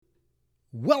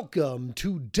Welcome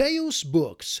to Deus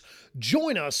Books.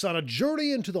 Join us on a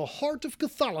journey into the heart of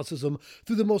Catholicism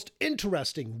through the most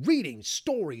interesting readings,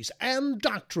 stories, and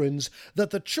doctrines that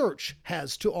the Church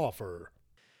has to offer.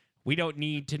 We don't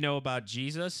need to know about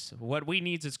Jesus. What we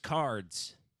need is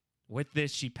cards. With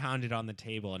this, she pounded on the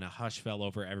table, and a hush fell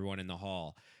over everyone in the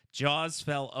hall. Jaws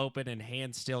fell open, and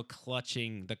hands still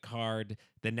clutching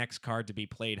the next card to be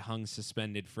played, hung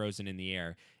suspended, frozen in the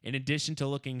air. In addition to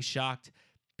looking shocked,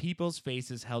 people's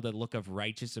faces held a look of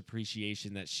righteous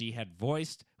appreciation that she had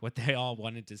voiced what they all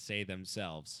wanted to say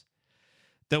themselves.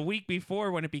 The week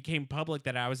before, when it became public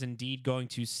that I was indeed going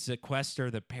to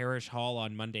sequester the parish hall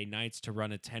on Monday nights to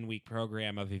run a 10-week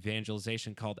program of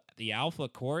evangelization called the Alpha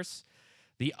Course,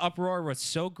 the uproar was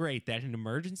so great that an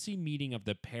emergency meeting of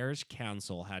the parish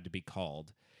council had to be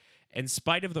called. In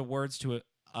spite of the words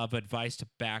of advice to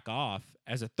back off,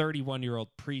 as a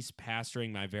 31-year-old priest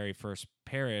pastoring my very first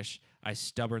parish, I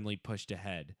stubbornly pushed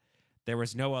ahead. There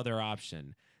was no other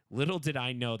option. Little did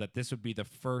I know that this would be the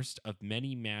first of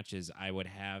many matches I would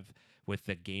have with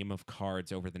the game of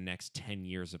cards over the next 10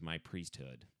 years of my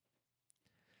priesthood.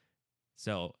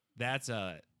 So that's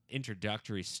a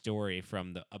introductory story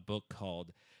from a book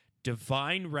called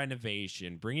Divine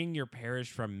Renovation, Bringing Your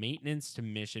Parish from Maintenance to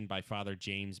Mission by Father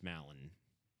James Mallon,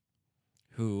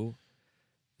 who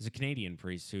is a Canadian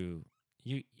priest who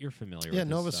you're familiar with. Yeah,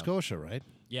 this Nova stuff. Scotia, right?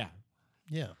 Yeah.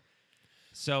 Yeah.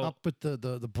 So Up with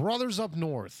the brothers up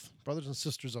north. Brothers and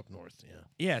sisters up north, yeah.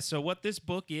 yeah, so what this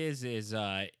book is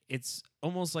it's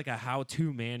almost like a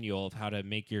how-to manual of how to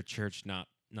make your church not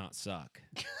suck.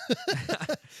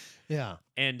 Yeah.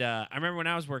 And I remember when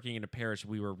I was working in a parish,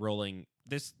 we were rolling.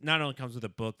 This not only comes with a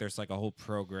book, there's like a whole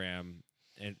program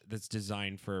that's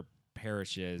designed for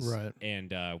parishes. Right.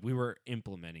 And we were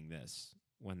implementing this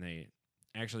when they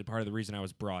actually, part of the reason I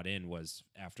was brought in was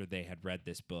after they had read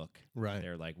this book. Right.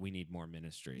 They're like, we need more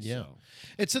ministries. Yeah. So,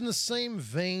 It's in the same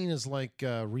vein as like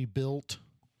Rebuilt,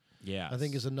 yeah. I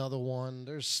think is another one.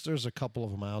 There's a couple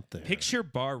of them out there. Picture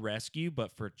Bar Rescue,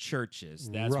 but for churches.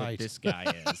 That's Right. what this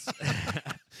guy is.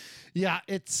 Yeah,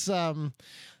 it's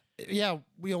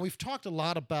we've talked a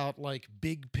lot about like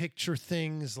big picture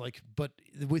things, like, but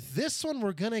with this one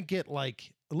we're gonna get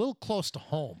like a little close to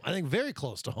home. I think very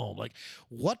close to home. Like,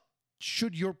 what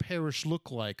should your parish look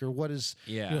like, or what is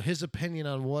his opinion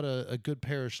on what a good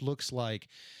parish looks like?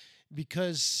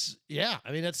 Because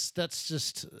I mean that's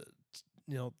just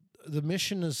the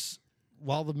mission is,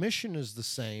 while the mission is the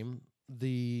same,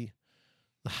 the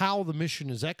how the mission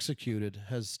is executed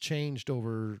has changed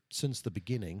over since the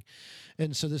beginning,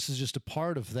 and so this is just a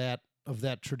part of that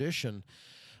tradition.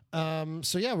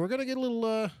 So yeah, we're gonna get a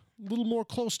little more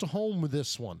close to home with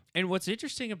this one. And what's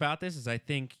interesting about this is I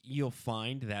think you'll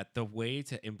find that the way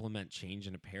to implement change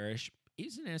in a parish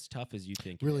isn't as tough as you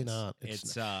think. Really it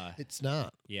is. not. It's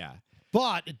not. Yeah.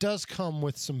 But it does come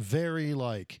with some very,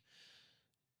 like,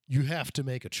 you have to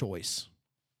make a choice.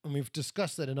 And we've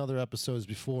discussed that in other episodes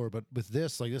before, but with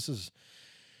this, like, this is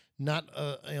not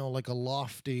like a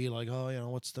lofty, like,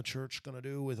 what's the church going to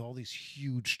do with all these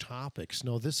huge topics?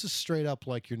 No, this is straight up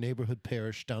like your neighborhood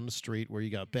parish down the street where you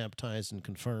got baptized and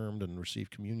confirmed and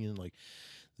received communion. Like,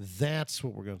 that's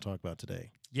what we're going to talk about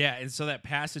today. Yeah, and so that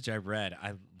passage I read,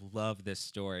 I love this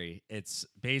story. It's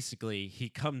basically he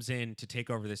comes in to take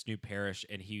over this new parish,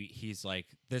 and he's like,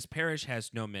 this parish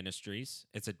has no ministries.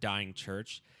 It's a dying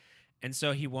church. And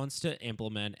so he wants to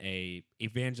implement a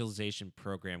evangelization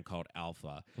program called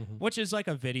Alpha, which is like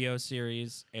a video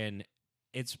series, and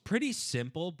it's pretty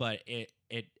simple, but it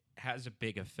has a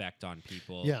big effect on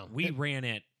people. Yeah. We ran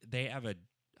it. They have a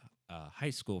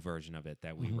high school version of it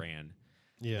that we ran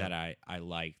that I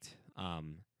liked.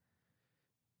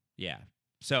 Yeah.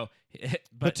 So,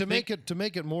 but to make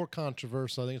it more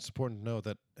controversial, I think it's important to know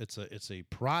that it's a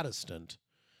Protestant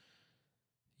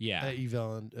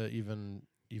even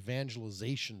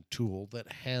evangelization tool that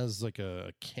has like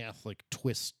a Catholic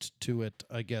twist to it,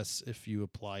 I guess, if you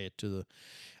apply it to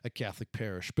a Catholic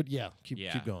parish. But yeah, keep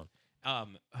going.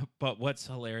 But what's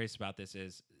hilarious about this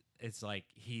is it's like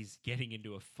he's getting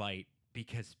into a fight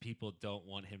because people don't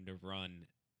want him to run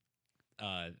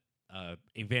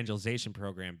evangelization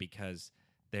program because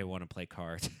they want to play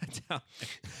cards.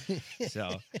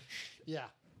 So yeah,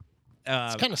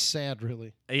 it's kind of sad,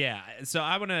 really. Yeah. So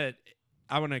I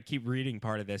want to keep reading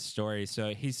part of this story. So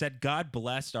he said, God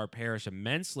blessed our parish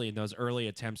immensely in those early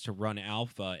attempts to run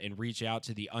Alpha and reach out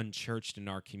to the unchurched in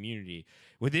our community.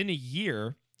 Within a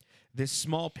year, this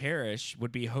small parish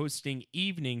would be hosting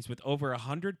evenings with over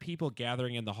 100 people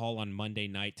gathering in the hall on Monday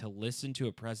night to listen to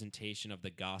a presentation of the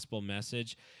gospel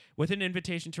message with an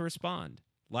invitation to respond.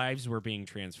 Lives were being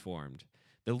transformed.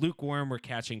 The lukewarm were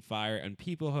catching fire, and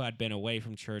people who had been away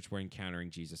from church were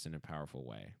encountering Jesus in a powerful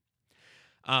way.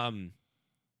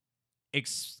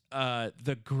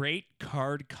 The great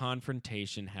card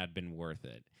confrontation had been worth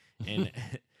it. And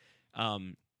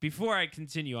before I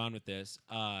continue on with this,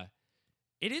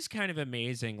 it is kind of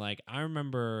amazing. Like, I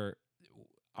remember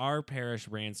our parish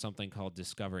ran something called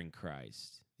Discovering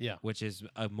Christ. Yeah. Which is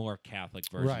a more Catholic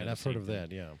version. Right, I've heard of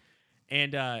that, yeah.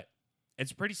 And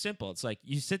it's pretty simple. It's like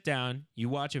you sit down, you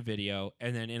watch a video,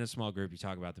 and then in a small group you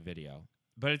talk about the video.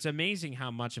 But it's amazing how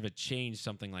much of a change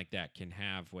something like that can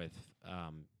have with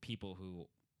people who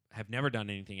have never done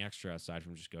anything extra aside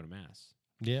from just go to Mass.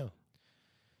 Yeah.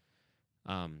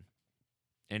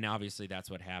 And obviously that's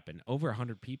what happened. Over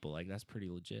 100 people, like, that's pretty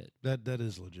legit. That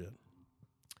is legit.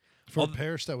 For a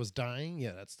parish that was dying,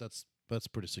 yeah, that's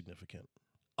pretty significant.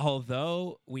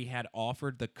 Although we had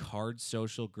offered the Card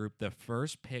Social group the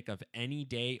first pick of any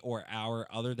day or hour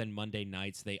other than Monday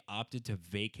nights, they opted to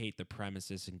vacate the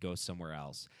premises and go somewhere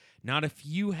else. Not a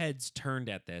few heads turned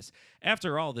at this.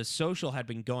 After all, the social had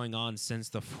been going on since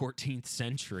the 14th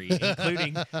century,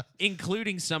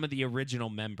 including some of the original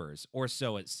members, or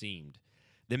so it seemed.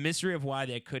 The mystery of why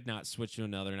they could not switch to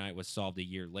another night was solved a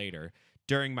year later.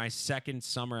 During my second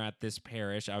summer at this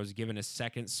parish, I was given a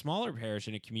second, smaller parish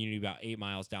in a community about 8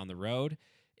 miles down the road.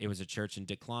 It was a church in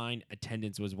decline.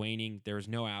 Attendance was waning. There was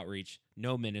no outreach,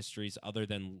 no ministries other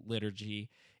than liturgy,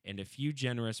 and a few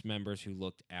generous members who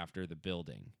looked after the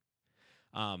building.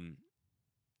 And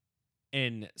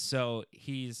so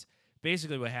he's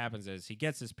basically, what happens is he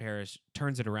gets his parish,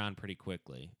 turns it around pretty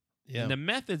quickly. Yeah. And the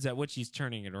methods at which he's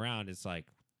turning it around is like,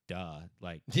 duh,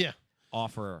 like, yeah.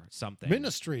 Offer something.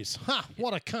 Ministries. Ha!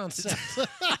 What a concept.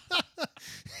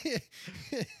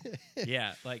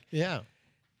 Yeah, like, yeah.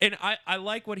 And I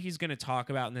like what he's going to talk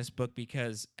about in this book,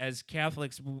 because as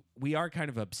Catholics, we are kind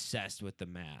of obsessed with the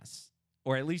Mass,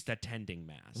 or at least attending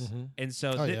Mass. Mm-hmm. And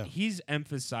so He's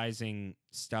emphasizing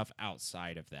stuff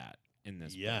outside of that in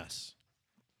this book. Yes.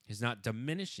 He's not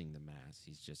diminishing the Mass.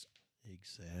 He's just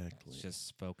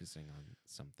focusing on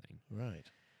something.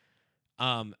 Right.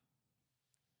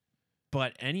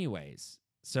 But anyways,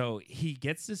 so he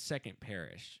gets this second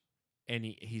parish, and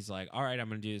he's like, all right, I'm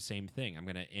going to do the same thing. I'm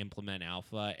going to implement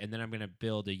Alpha, and then I'm going to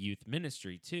build a youth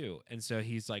ministry too. And so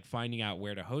he's like finding out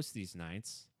where to host these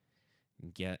nights.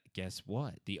 And guess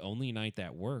what? The only night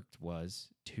that worked was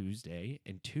Tuesday,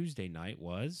 and Tuesday night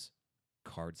was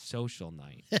Card Social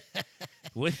night.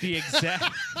 With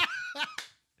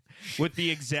the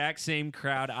exact same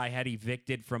crowd I had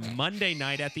evicted from Monday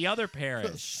night at the other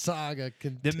parish. The saga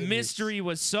continues. The mystery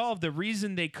was solved. The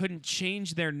reason they couldn't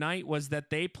change their night was that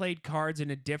they played cards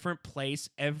in a different place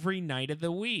every night of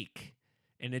the week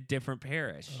in a different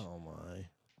parish. Oh, my.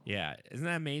 Yeah. Isn't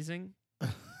that amazing?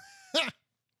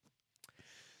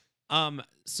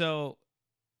 So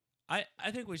I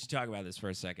think we should talk about this for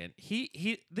a second.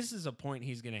 This is a point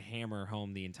he's going to hammer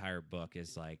home the entire book,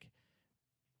 is like,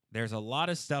 there's a lot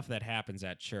of stuff that happens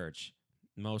at church.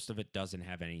 Most of it doesn't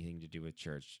have anything to do with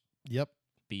church. Yep.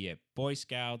 Be it Boy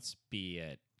Scouts, be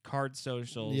it card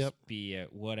socials, Yep. be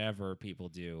it whatever people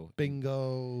do.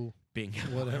 Bingo.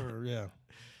 Whatever, yeah.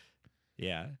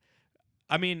 Yeah.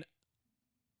 I mean,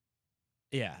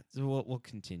 yeah, so we'll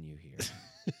continue here.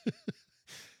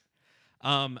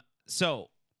 So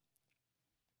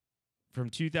from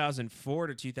 2004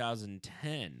 to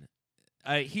 2010,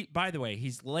 by the way,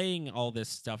 he's laying all this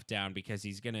stuff down because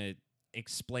he's going to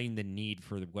explain the need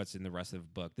for what's in the rest of the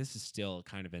book. This is still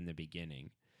kind of in the beginning.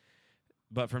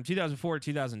 But from 2004 to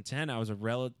 2010, I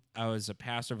was a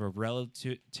pastor of a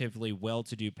relatively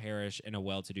well-to-do parish in a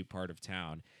well-to-do part of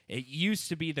town. It used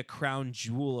to be the crown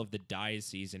jewel of the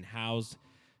diocese and housed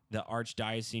the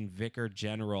archdiocesan vicar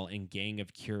general and gang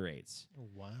of curates. Oh,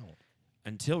 wow.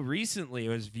 Until recently, it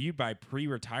was viewed by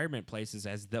pre-retirement places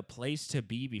as the place to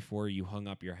be before you hung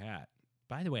up your hat.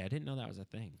 By the way, I didn't know that was a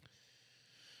thing.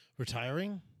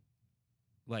 Retiring?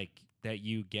 Like, that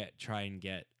you try and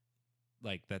get,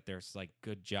 like, that there's, like,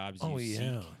 good jobs Oh, you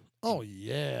yeah. seek. Oh,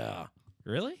 yeah.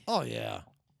 Really? Oh, yeah.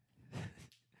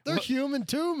 They're human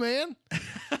too, man.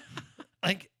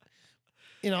 Like,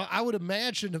 I would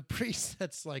imagine a priest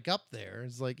that's like up there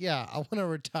is like, yeah, I want to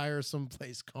retire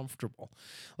someplace comfortable.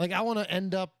 Like, I want to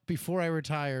end up before I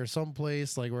retire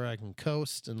someplace like where I can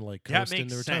coast and like coast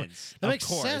into retirement. Sense. That Of makes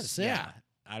course, sense. Yeah.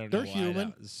 I don't know They're why human.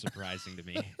 that was surprising to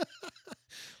me.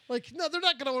 Like, no, they're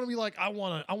not gonna want to be like, I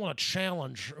want to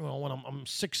challenge. When I'm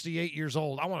 68 years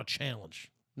old, I want to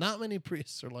challenge. Not many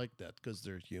priests are like that because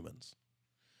they're humans.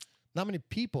 Not many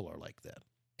people are like that.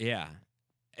 Yeah.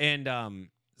 And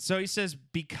so he says,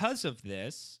 because of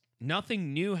this,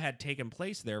 Nothing new had taken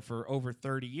place there for over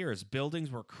 30 years.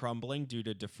 Buildings were crumbling due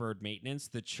to deferred maintenance.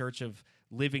 The Church of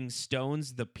Living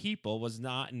Stones, the people, was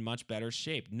not in much better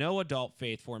shape. No adult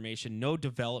faith formation, no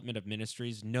development of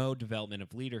ministries, no development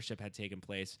of leadership had taken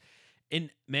place.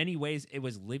 In many ways, it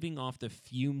was living off the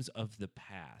fumes of the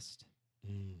past.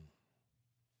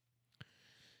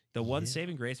 The one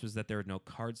saving grace was that there were no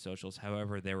card socials.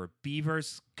 However, there were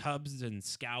Beavers, Cubs, and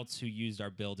Scouts who used our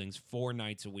buildings 4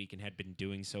 nights a week and had been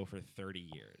doing so for 30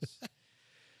 years.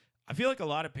 I feel like a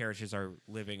lot of parishes are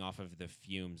living off of the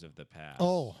fumes of the past.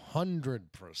 Oh,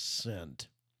 100%.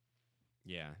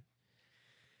 Yeah.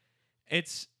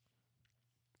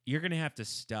 You're going to have to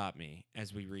stop me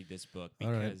as we read this book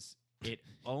because I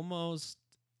almost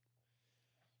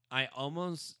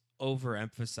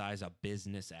overemphasize a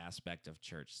business aspect of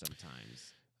church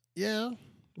sometimes. Yeah.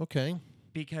 Okay.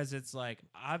 Because it's like,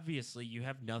 obviously, you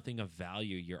have nothing of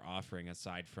value you're offering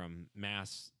aside from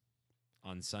Mass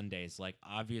on Sundays. Like,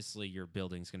 obviously, your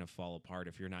building's going to fall apart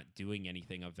if you're not doing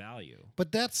anything of value.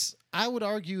 But I would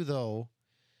argue, though,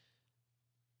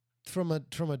 from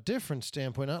a different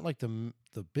standpoint, not like the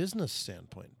business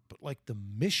standpoint, but like the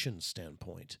mission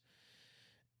standpoint.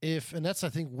 And that's, I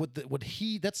think,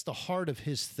 that's the heart of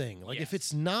his thing. Like, Yes.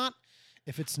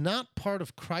 if it's not part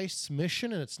of Christ's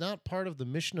mission and it's not part of the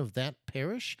mission of that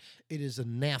parish, it is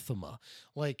anathema.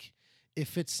 Like,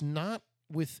 if it's not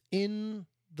within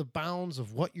the bounds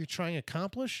of what you're trying to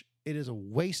accomplish, it is a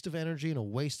waste of energy and a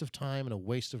waste of time and a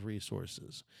waste of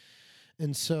resources.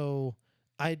 And so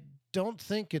I don't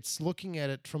think it's looking at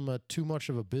it from too much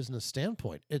of a business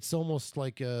standpoint. It's almost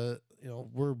like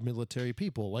we're military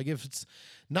people. Like, if it's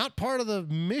not part of the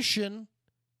mission,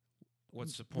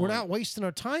 What's the point? we're not wasting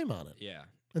our time on it. Yeah.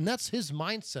 And that's his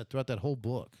mindset throughout that whole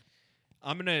book.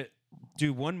 I'm going to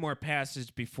do one more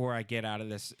passage before I get out of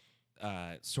this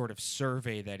sort of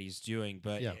survey that he's doing.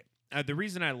 But the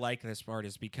reason I like this part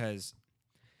is because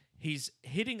he's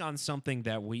hitting on something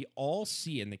that we all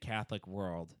see in the Catholic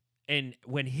world. And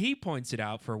when he points it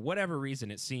out, for whatever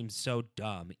reason, it seems so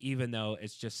dumb, even though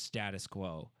it's just status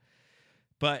quo.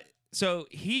 But so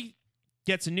he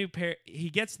gets he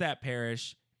gets that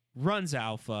parish, runs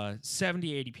Alpha,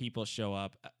 70, 80 people show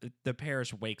up. The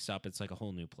parish wakes up. It's like a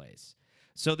whole new place.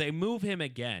 So they move him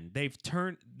again.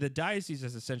 The diocese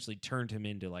has essentially turned him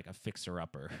into like a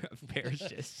fixer-upper of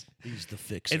parishes. He's the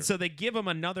fixer. And so they give him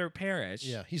another parish.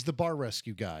 Yeah, he's the bar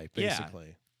rescue guy, basically.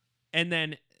 Yeah. And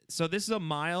then, so this is a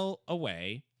mile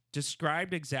away,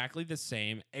 described exactly the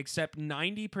same, except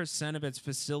 90% of its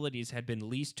facilities had been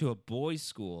leased to a boys'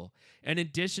 school, in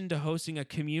addition to hosting a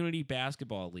community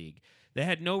basketball league. They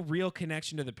had no real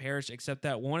connection to the parish, except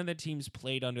that one of the teams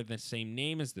played under the same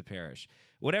name as the parish.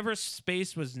 Whatever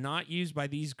space was not used by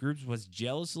these groups was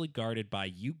jealously guarded by,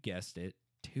 you guessed it,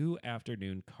 2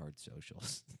 afternoon card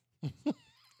socials.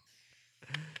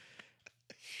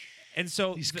 And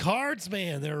so these cards,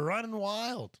 man, they're running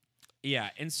wild.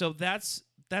 Yeah, and so that's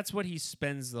what he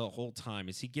spends the whole time,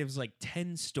 is he gives like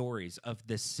 10 stories of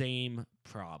the same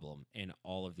problem in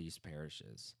all of these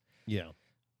parishes. Yeah.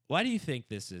 Why do you think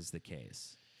this is the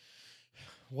case?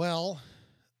 Well,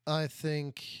 I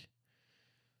think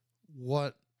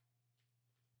what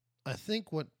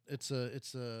it's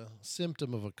a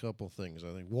symptom of a couple things.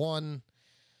 I think, one,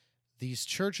 these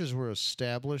churches were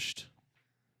established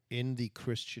in the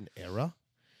Christian era.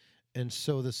 And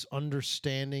so this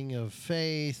understanding of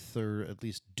faith, or at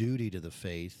least duty to the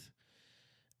faith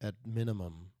at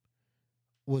minimum,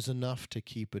 was enough to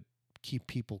keep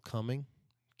people coming,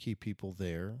 keep people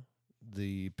there.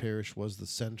 The parish was the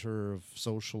center of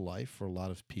social life for a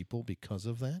lot of people because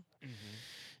of that. Mm-hmm.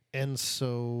 And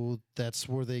so that's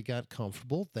where they got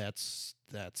comfortable. That's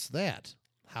that.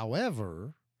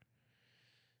 However,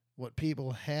 what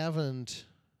people haven't,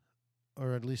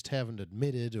 or at least haven't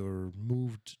admitted or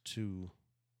moved to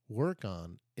work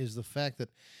on, is the fact that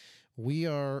we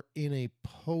are in a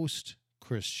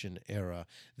post-Christian era.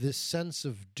 This sense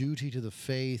of duty to the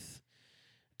faith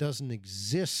doesn't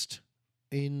exist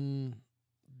in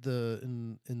the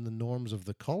norms of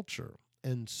the culture.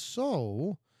 And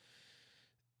so,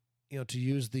 to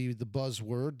use the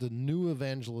buzzword, the new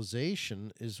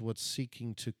evangelization is what's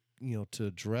seeking to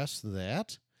address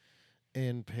that.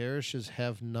 And parishes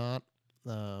have not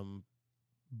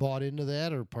bought into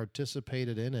that or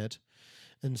participated in it,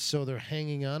 and so they're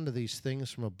hanging on to these things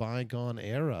from a bygone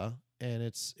era, and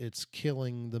it's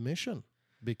killing the mission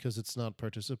because it's not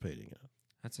participating in it.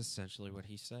 That's essentially what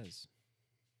he says.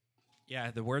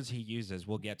 Yeah, the words he uses,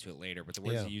 we'll get to it later, but the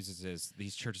words he uses is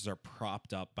these churches are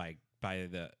propped up by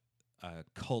the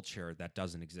culture that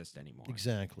doesn't exist anymore.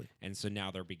 Exactly. And so now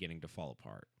they're beginning to fall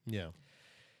apart. Yeah.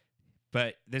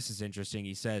 But this is interesting.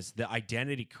 He says the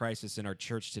identity crisis in our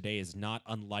church today is not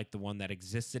unlike the one that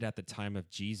existed at the time of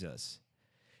Jesus.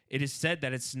 It is said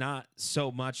that it's not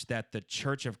so much that the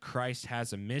Church of Christ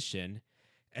has a mission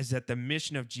as that the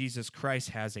mission of Jesus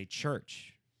Christ has a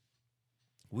church.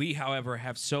 We, however,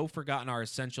 have so forgotten our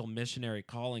essential missionary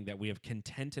calling that we have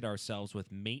contented ourselves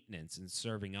with maintenance and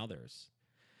serving others.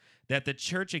 That the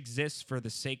church exists for the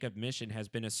sake of mission has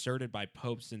been asserted by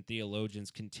popes and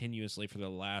theologians continuously for the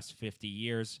last 50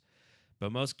 years,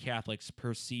 but most Catholics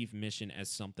perceive mission as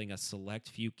something a select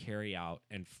few carry out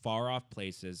in far-off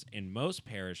places in most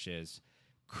parishes,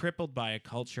 crippled by a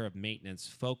culture of maintenance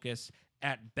focused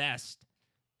at best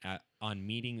on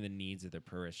meeting the needs of the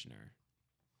parishioner.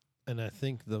 And I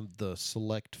think the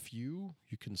select few,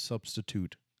 you can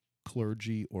substitute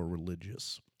clergy or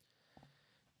religious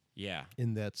Yeah.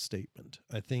 in that statement.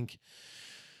 I think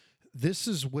this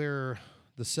is where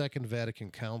the Second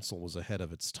Vatican Council was ahead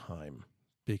of its time,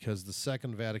 because the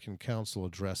Second Vatican Council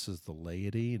addresses the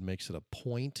laity and makes it a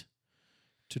point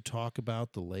to talk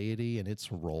about the laity and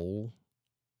its role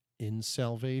in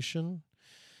salvation,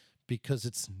 because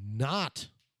it's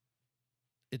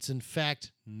in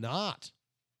fact not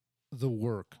the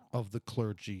work of the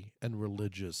clergy and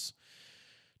religious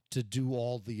to do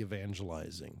all the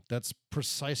evangelizing. That's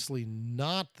precisely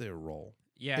not their role.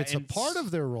 Yeah. It's a part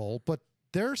of their role, but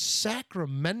they're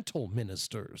sacramental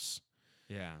ministers.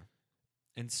 Yeah.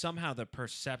 And somehow the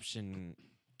perception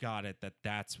got it that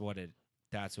that's what it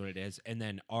is. And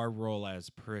then our role as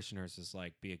parishioners is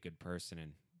like be a good person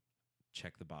and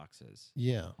check the boxes.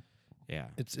 Yeah. Yeah.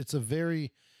 It's a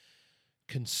very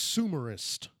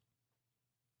consumerist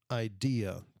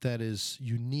idea that is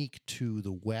unique to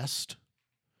the West,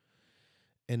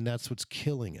 and that's what's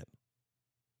killing it.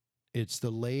 It's the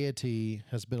laity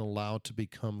has been allowed to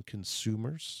become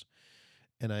consumers,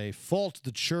 and I fault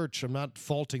the church. I'm not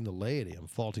faulting the laity. I'm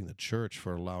faulting the church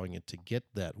for allowing it to get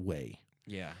that way.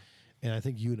 Yeah. And I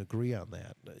think you and agree on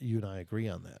that. You and I agree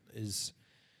on that. Is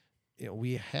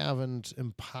we haven't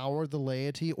empowered the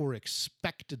laity or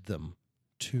expected them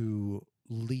to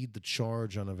lead the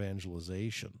charge on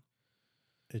evangelization.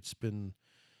 It's been,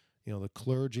 the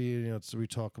clergy, we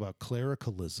talk about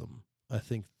clericalism. I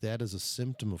think that is a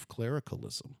symptom of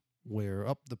clericalism, where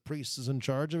the priest is in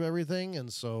charge of everything.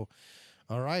 And so,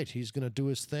 all right, he's going to do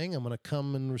his thing. I'm going to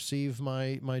come and receive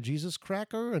my Jesus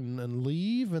cracker and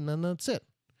leave, and then that's it.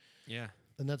 Yeah.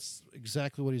 And that's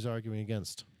exactly what he's arguing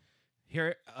against.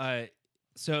 Here,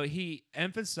 so he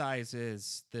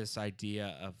emphasizes this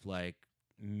idea of like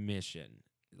mission,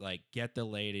 like get the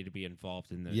laity to be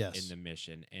involved in the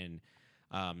mission. And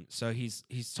so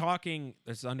he's talking,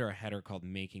 it's under a header called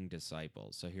Making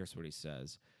Disciples. So here's what he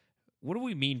says. What do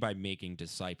we mean by making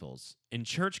disciples? In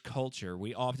church culture,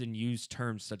 we often use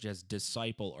terms such as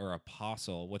disciple or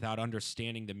apostle without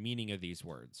understanding the meaning of these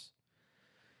words.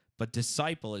 But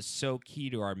disciple is so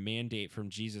key to our mandate from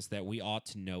Jesus that we ought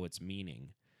to know its meaning.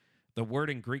 The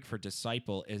word in Greek for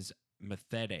disciple is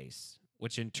methedes,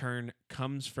 which in turn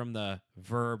comes from the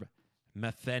verb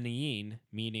methenein,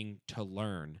 meaning to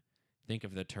learn. Think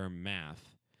of the term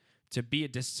math. To be a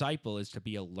disciple is to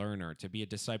be a learner. To be a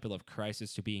disciple of Christ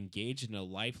is to be engaged in a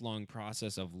lifelong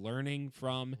process of learning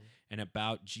from and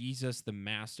about Jesus the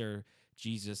Master,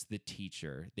 Jesus the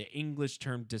Teacher. The English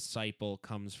term disciple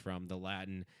comes from the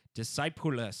Latin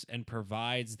discipulus and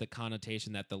provides the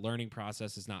connotation that the learning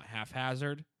process is not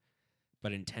haphazard,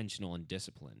 but intentional and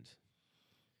disciplined.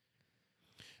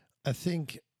 I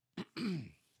think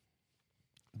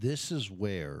this is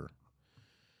where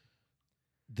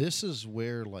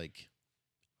like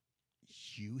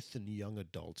youth and young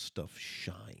adult stuff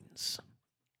shines.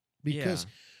 Because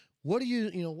what do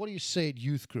you say at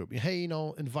youth group? Hey,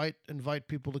 invite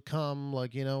people to come,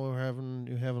 like, we're having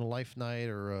a life night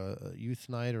or a youth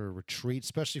night or a retreat,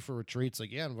 especially for retreats,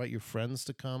 like, invite your friends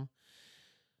to come.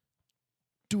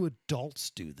 Do adults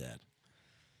do that?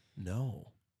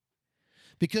 No.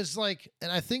 Because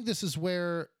and I think this is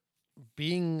where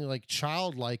being like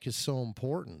childlike is so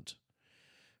important,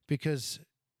 because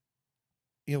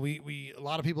we a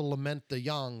lot of people lament the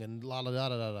young and la da da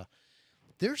da da.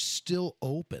 They're still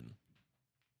open.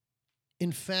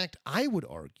 In fact, I would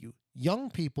argue young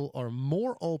people are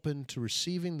more open to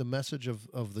receiving the message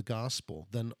of the gospel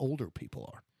than older people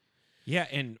are. Yeah,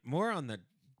 and more on the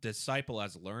disciple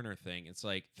as learner thing. It's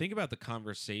like, think about the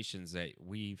conversations that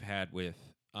we've had with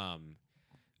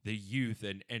the youth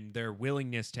and their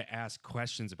willingness to ask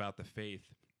questions about the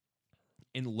faith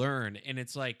and learn. And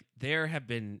it's like,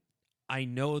 I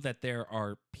know that there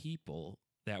are people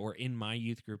that were in my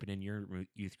youth group and in your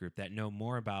youth group that know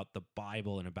more about the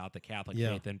Bible and about the Catholic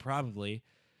faith than probably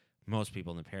most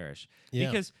people in the parish. Yeah.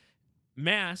 Because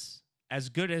Mass, as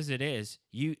good as it is,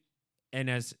 and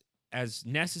as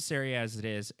necessary as it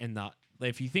is, and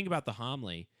if you think about the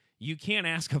homily, you can't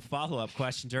ask a follow-up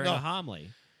question during No. the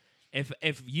homily.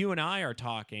 If you and I are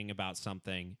talking about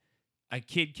something, a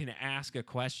kid can ask a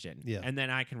question, Yeah. and then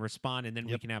I can respond, and then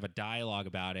we Yep. can have a dialogue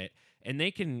about it, and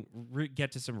they can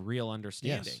get to some real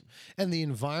understanding. Yes. And the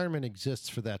environment exists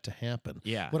for that to happen.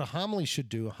 Yeah. What a homily should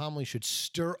do, a homily should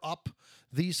stir up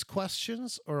these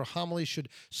questions, or a homily should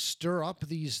stir up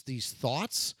these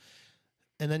thoughts,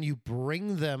 and then you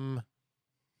bring them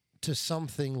to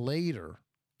something later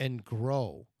and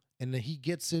grow. And then he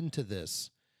gets into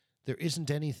this. There isn't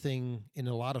anything in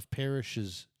a lot of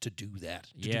parishes to do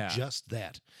that, to Yeah. do just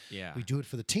that. Yeah. We do it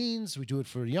for the teens. We do it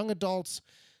for young adults.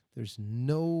 There's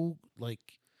no,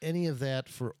 any of that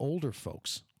for older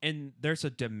folks. And there's a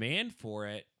demand for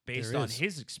it based There on is.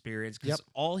 his experience, because Yep.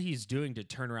 all he's doing to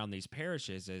turn around these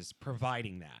parishes is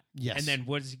providing that. Yes. And then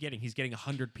what is he getting? He's getting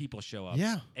 100 people show up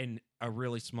Yeah. in a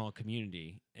really small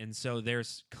community. And so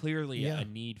there's clearly Yeah. a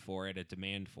need for it, a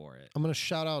demand for it. I'm going to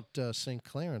shout out St.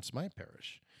 Clarence, my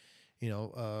parish.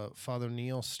 Father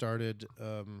Neil started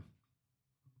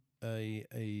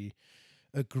a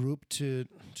group to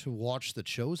watch the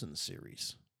Chosen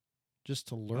series, just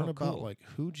to learn Oh, about cool.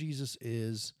 who Jesus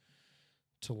is,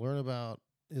 to learn about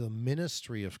the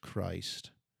ministry of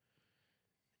Christ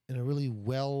in a really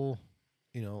well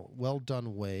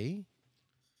done way,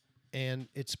 and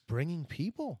it's bringing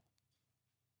people,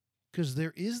 because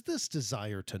there is this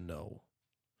desire to know,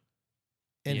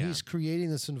 and Yeah. he's creating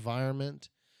this environment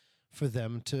for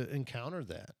them to encounter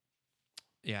that.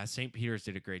 Yeah, St. Peter's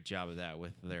did a great job of that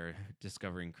with their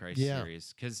Discovering Christ Yeah.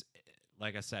 series. Because,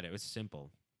 like I said, it was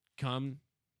simple. Come,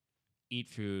 eat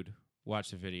food,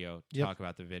 watch the video, Yep. talk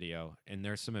about the video. And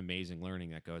there's some amazing learning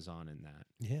that goes on in that.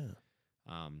 Yeah.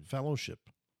 Fellowship.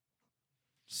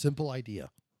 Simple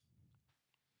idea.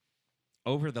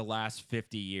 Over the last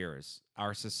 50 years,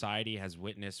 our society has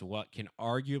witnessed what can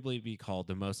arguably be called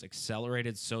the most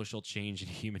accelerated social change in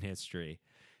human history.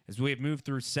 As we have moved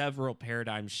through several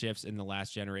paradigm shifts in the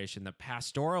last generation, the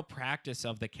pastoral practice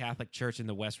of the Catholic Church in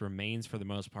the West remains, for the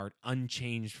most part,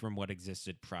 unchanged from what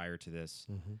existed prior to this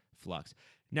flux.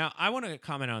 Now, I want to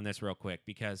comment on this real quick,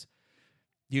 because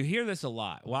you hear this a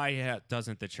lot. Why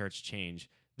doesn't the church change?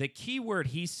 The key word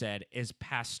he said is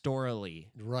pastorally.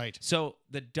 Right. So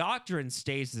the doctrine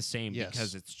stays the same Yes.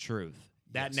 because it's truth.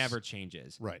 That Yes. never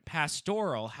changes. Right.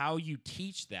 Pastoral, how you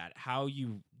teach that, how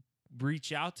you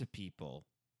reach out to people,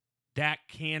 that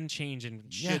can change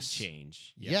and should Yes.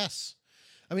 change. Yeah. Yes.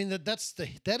 I mean,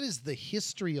 that is the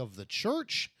history of the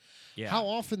church. Yeah. How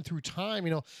often through time,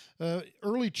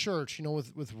 early church,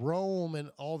 with Rome and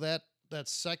all that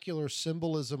secular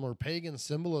symbolism or pagan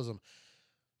symbolism,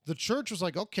 the church was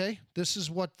like, okay, this is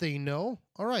what they know.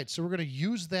 All right, so we're going to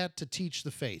use that to teach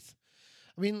the faith.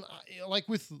 I mean, like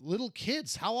with little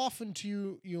kids, how often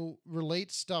do you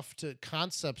relate stuff to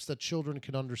concepts that children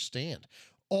can understand?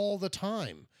 All the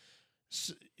time.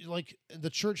 Like the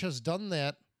church has done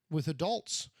that with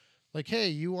adults. Like, hey,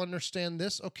 you understand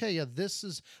this? Okay, yeah, this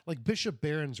is like Bishop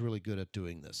Barron's really good at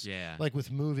doing this. Yeah. Like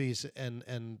with movies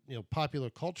and popular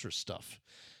culture stuff.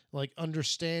 Like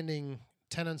understanding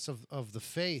tenets of the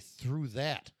faith through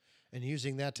that and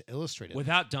using that to illustrate it.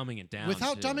 Without dumbing it down.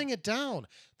 Without too. dumbing it down.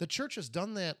 The church has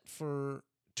done that for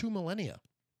 2 millennia.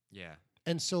 Yeah.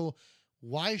 And so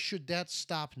why should that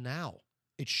stop now?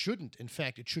 It shouldn't. In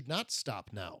fact, it should not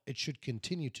stop now. It should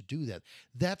continue to do that.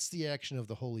 That's the action of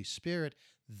the Holy Spirit.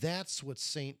 That's what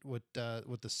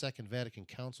the Second Vatican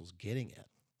Council is getting at.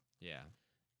 Yeah.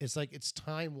 It's like it's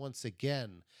time once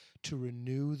again to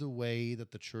renew the way that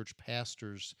the church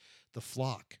pastors the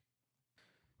flock.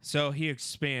 So he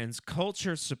expands.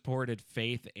 Culture supported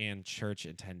faith and church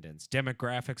attendance.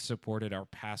 Demographics supported our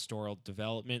pastoral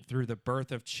development through the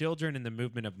birth of children and the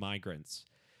movement of migrants.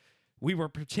 We were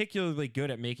particularly good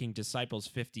at making disciples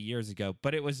 50 years ago,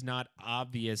 but it was not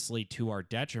obviously to our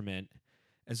detriment.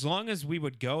 As long as we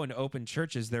would go and open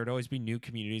churches, there would always be new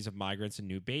communities of migrants and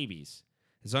new babies.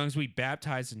 As long as we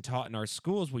baptized and taught in our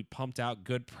schools, we pumped out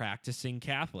good practicing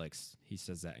Catholics. He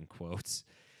says that in quotes,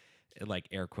 like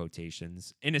air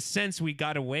quotations. In a sense, we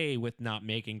got away with not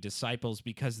making disciples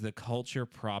because the culture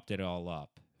propped it all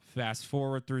up. Fast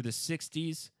forward through the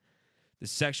 60s, the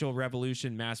sexual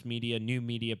revolution, mass media, new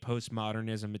media,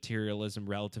 postmodernism, materialism,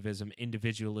 relativism,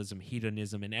 individualism,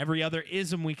 hedonism, and every other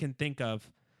ism we can think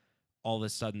of. All of a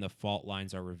sudden, the fault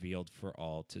lines are revealed for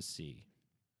all to see.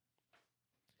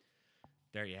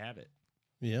 There you have it.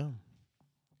 Yeah.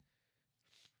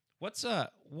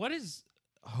 What is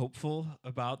hopeful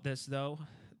about this, though?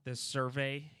 This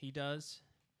survey he does?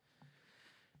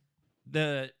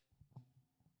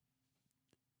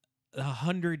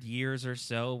 100 years or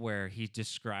so where he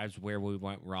describes where we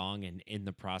went wrong and in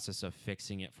the process of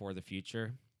fixing it for the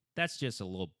future, that's just a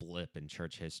little blip in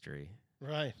church history.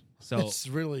 Right. So It's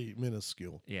really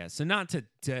minuscule. yeah, so not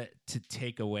to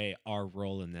take away our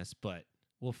role in this, but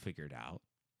we'll figure it out.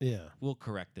 Yeah. We'll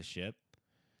correct the ship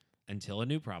until a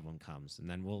new problem comes, and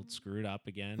then we'll screw it up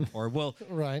again. Or we'll,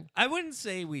 Right. I wouldn't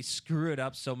say we screw it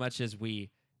up so much as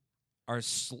we are,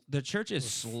 the church is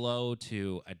slow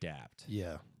to adapt.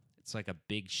 Yeah. It's like a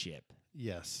big ship. It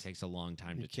Yes. takes a long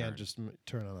time You to turn. can't just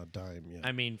turn on a dime. Yeah.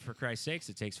 I mean, for Christ's sakes,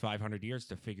 it takes 500 years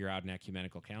to figure out an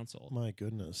ecumenical council. My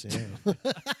goodness. Yeah.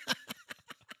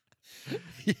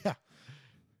 Yeah.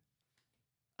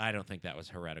 I don't think that was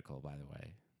heretical, by the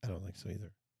way. I don't think so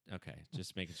either. Okay,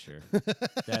 just making sure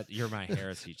that you're my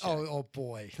heresy check. Oh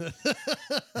boy.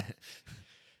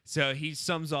 So he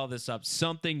sums all this up.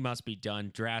 Something must be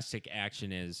done. Drastic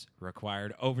action is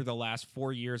required. Over the last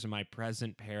 4 years of my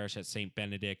present parish at St.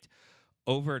 Benedict,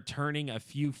 overturning a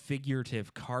few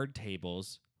figurative card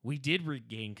tables, we did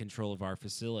regain control of our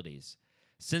facilities.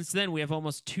 Since then, we have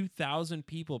almost 2,000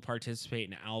 people participate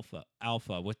in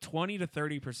Alpha, with 20 to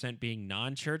 30% being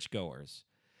non-churchgoers.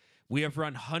 We have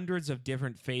run hundreds of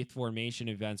different faith formation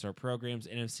events or programs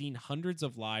and have seen hundreds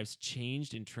of lives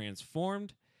changed and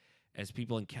transformed as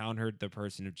people encountered the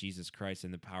person of Jesus Christ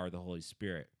and the power of the Holy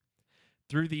Spirit.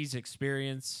 Through these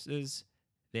experiences,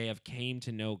 they have came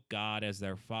to know God as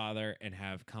their Father and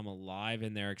have come alive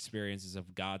in their experiences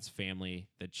of God's family,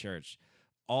 the church.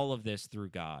 All of this through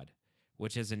God,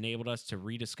 which has enabled us to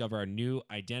rediscover our new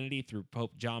identity through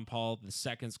Pope John Paul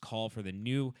II's call for the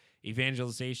new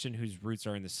evangelization whose roots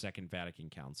are in the Second Vatican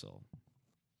Council.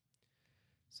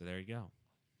 So there you go.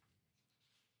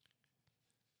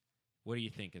 What do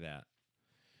you think of that?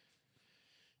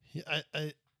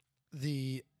 Yeah,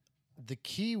 the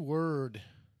key word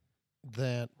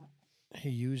that he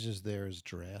uses there is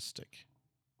drastic.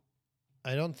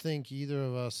 I don't think either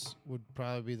of us would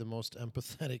probably be the most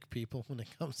empathetic people when it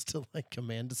comes to like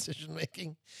command decision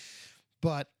making.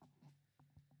 But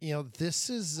you know,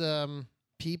 this is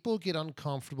people get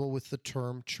uncomfortable with the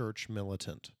term church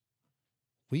militant.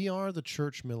 We are the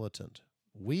church militant.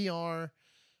 We are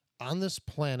on this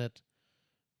planet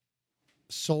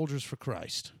soldiers for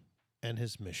Christ and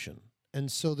his mission. And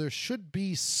so there should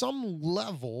be some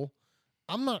level,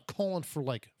 I'm not calling for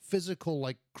like physical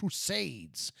like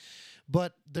crusades,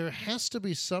 but there has to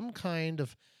be some kind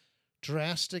of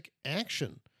drastic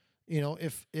action. You know,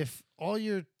 if all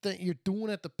you're doing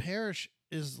at the parish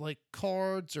is like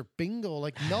cards or bingo,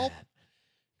 like nope,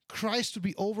 Christ would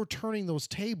be overturning those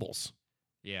tables.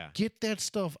 Yeah. Get that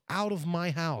stuff out of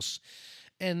my house.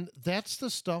 And that's the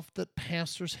stuff that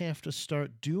pastors have to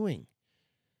start doing.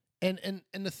 And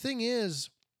the thing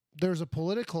is, there's a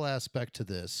political aspect to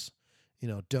this, you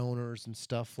know, donors and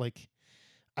stuff. Like,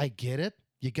 I get it.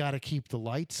 You got to keep the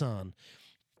lights on.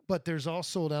 But there's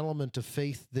also an element of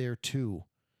faith there too.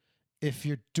 If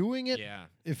you're doing it,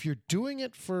 if you're doing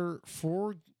it for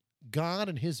God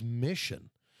and his mission,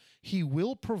 he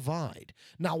will provide.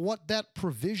 Now, what that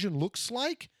provision looks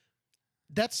like,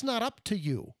 that's not up to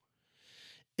you.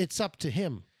 It's up to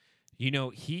him. You know,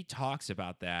 he talks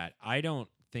about that. I don't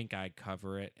think I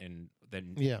cover it in the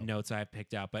notes I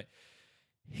picked out, but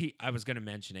I was going to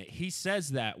mention it. He says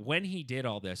that when he did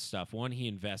all this stuff, when he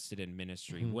invested in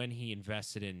ministry, when he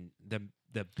invested in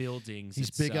the buildings, he's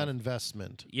big on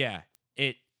investment. Yeah,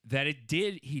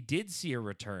 he did see a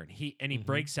return. He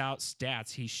breaks out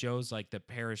stats. He shows like the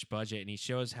parish budget, and he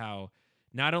shows how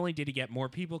not only did he get more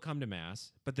people come to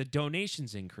Mass, but the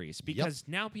donations increased because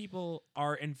now people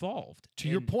are involved. To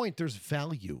your point, there's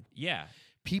value. Yeah.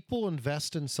 People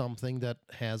invest in something that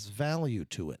has value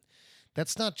to it.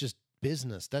 That's not just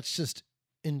business. That's just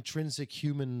intrinsic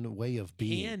human way of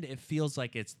being. And it feels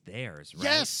like it's theirs, right?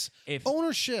 Yes.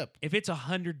 Ownership. If it's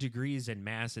 100 degrees in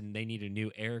Mass and they need a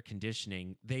new air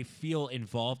conditioning, they feel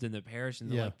involved in the parish and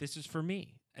they're like, this is for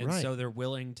me. And so they're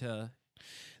willing to...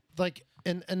 Like,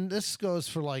 and this goes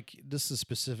for like, this is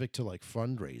specific to like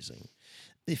fundraising.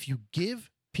 If you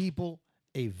give people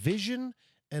a vision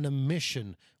and a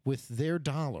mission with their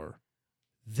dollar,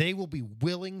 they will be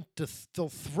willing to they'll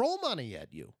throw money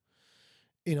at you.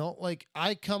 You know, like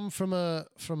I come from a,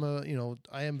 you know,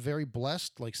 I am very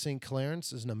blessed. Like St.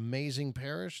 Clarence is an amazing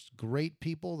parish, great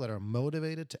people that are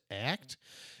motivated to act.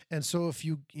 And so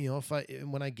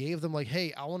when I gave them like,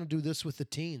 hey, I want to do this with the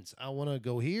teens. I want to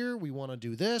go here. We want to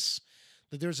do this.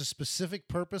 That there's a specific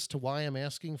purpose to why I'm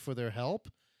asking for their help.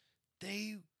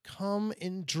 They come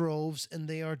in droves and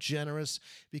they are generous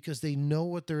because they know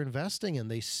what they're investing in.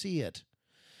 They see it.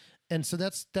 And so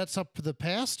that's up to the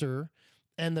pastor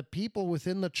and the people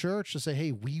within the church to say,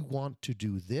 hey, we want to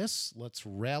do this. Let's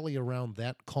rally around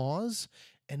that cause,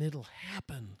 and it'll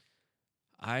happen.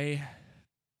 I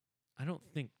don't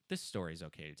think this story is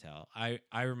okay to tell.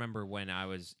 I remember when I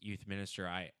was youth minister,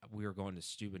 we were going to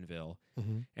Steubenville,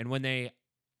 and when they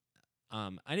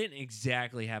I didn't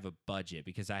exactly have a budget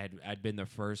because I'd been the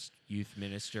first youth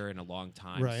minister in a long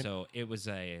time, Right. so it was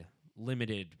a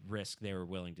limited risk they were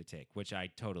willing to take, which I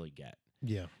totally get.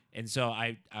 Yeah. And so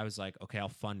I was like, okay, I'll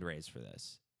fundraise for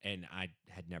this, and I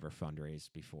had never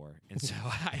fundraised before, and so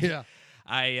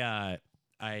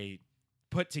I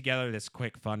put together this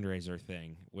quick fundraiser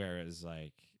thing where it was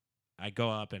like I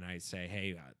go up and I say,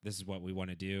 hey, this is what we want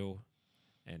to do,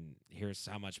 and here's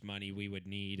how much money we would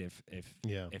need if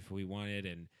we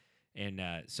wanted, and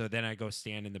so then I go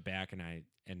stand in the back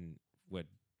and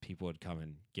people would come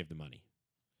and give the money.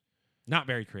 Not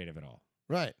very creative at all.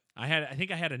 Right. I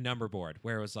think I had a number board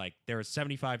where it was like there were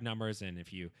 75 numbers, and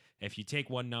if you take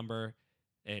one number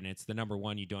and it's the number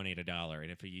 1, you donate $1,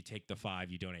 and if you take the 5,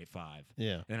 you donate 5.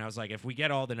 Yeah. And I was like, if we get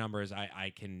all the numbers,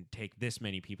 I can take this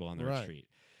many people on the Right. retreat.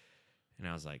 And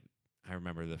I was like, I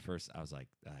remember I was like,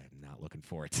 I'm not looking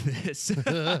forward to this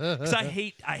because I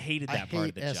hated that part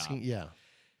of the job. Yeah.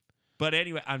 But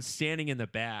anyway, I'm standing in the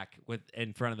back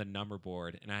in front of the number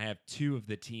board, and I have 2 of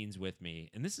the teens with me.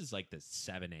 And this is like the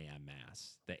 7 a.m.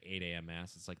 mass, the 8 a.m.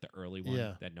 mass. It's like the early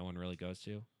one that no one really goes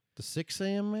to. The 6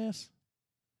 a.m. mass?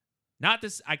 Not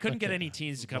this. I couldn't get Okay. any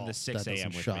teens to come to 6 that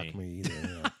a.m. doesn't with shock me either.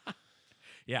 Yeah.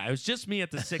 Yeah, it was just me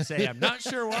at the 6 a.m. Not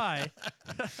sure why.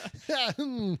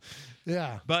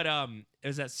 Yeah. But it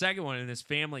was that second one, and this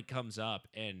family comes up,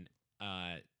 and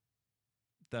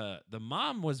the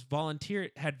mom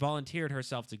had volunteered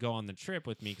herself to go on the trip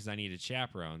with me because I needed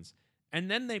chaperones, and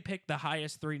then they picked the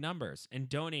highest 3 numbers and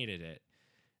donated it,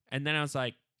 and then I was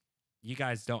like, you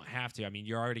guys don't have to. I mean,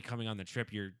 you're already coming on the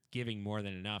trip. You're giving more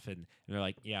than enough, and they're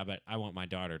like, yeah, but I want my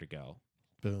daughter to go,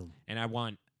 Boom. and I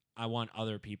want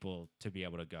other people to be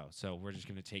able to go. So we're just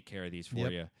going to take care of these for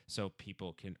you so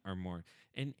people are more.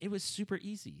 And it was super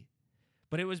easy.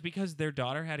 But it was because their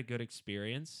daughter had a good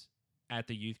experience at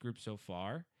the youth group so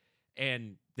far,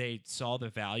 and they saw the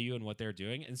value in what they're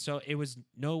doing. And so it was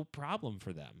no problem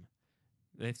for them.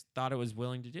 They thought it was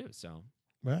willing to do. So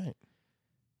Right.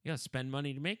 you got to spend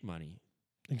money to make money.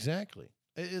 Exactly.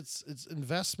 It's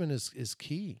investment is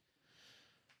key.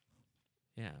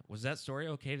 Yeah. Was that story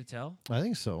okay to tell? I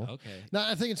think so. Okay. Now,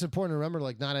 I think it's important to remember,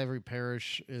 like, not every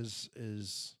parish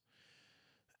is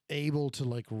able to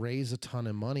like raise a ton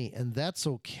of money, and that's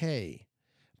okay.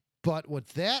 But what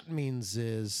that means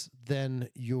is then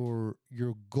your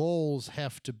goals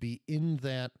have to be in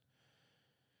that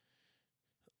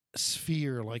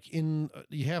sphere, like you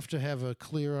have to have a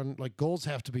clear like goals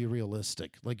have to be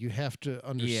realistic. Like you have to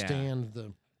understand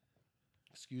the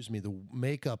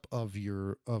makeup of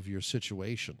your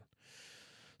situation.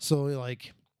 So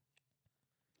like,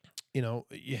 you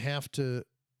have to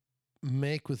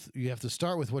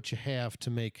start with what you have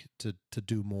to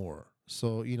do more.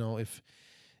 So,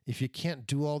 if you can't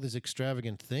do all these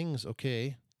extravagant things,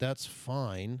 okay, that's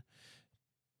fine,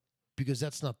 because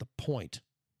that's not the point.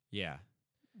 Yeah.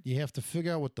 You have to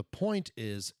figure out what the point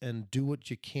is and do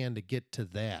what you can to get to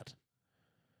that.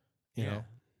 You know?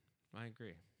 I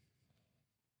agree.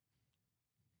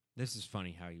 This is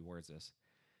funny how he words this.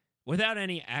 Without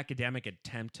any academic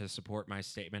attempt to support my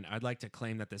statement, I'd like to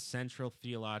claim that the central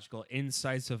theological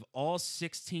insights of all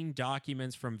 16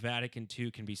 documents from Vatican II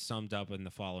can be summed up in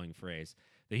the following phrase: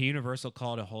 the universal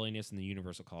call to holiness and the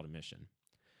universal call to mission.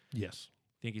 Yes.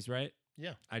 Think he's right?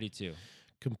 Yeah. I do too.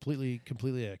 Completely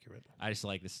accurate. I just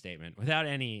like this statement. Without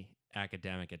any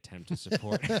academic attempt to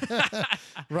support.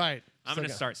 Right. I'm going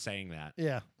to start saying that.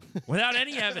 Yeah. Without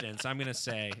any evidence, I'm going to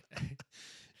say.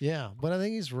 Yeah, but I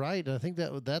think he's right. I think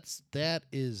that's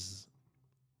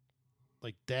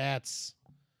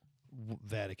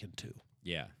Vatican II.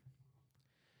 Yeah.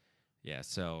 Yeah,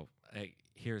 so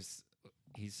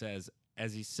he says,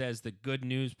 the good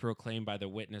news proclaimed by the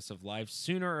witness of life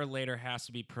sooner or later has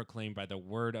to be proclaimed by the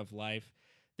word of life.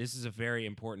 This is a very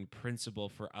important principle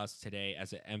for us today,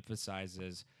 as it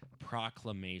emphasizes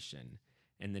proclamation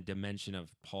in the dimension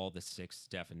of Paul VI's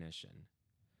definition.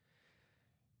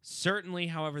 Certainly,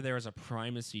 however, there is a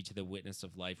primacy to the witness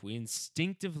of life. We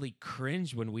instinctively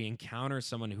cringe when we encounter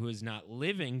someone who is not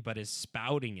living but is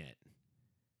spouting it.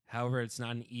 However, it's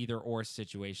not an either-or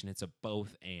situation. It's a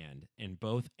both-and. And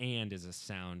both-and is a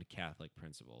sound Catholic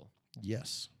principle.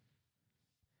 Yes.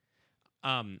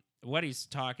 What he's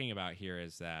talking about here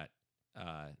is that,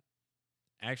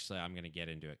 actually, I'm going to get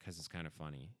into it because it's kind of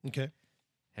funny. Okay.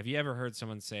 Have you ever heard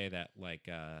someone say that, like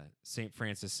St.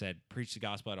 Francis said, preach the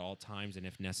gospel at all times and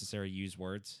if necessary, use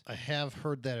words? I have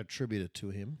heard that attributed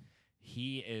to him.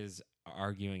 He is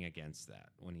arguing against that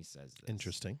when he says this.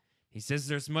 Interesting. He says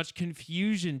there's much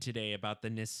confusion today about the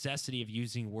necessity of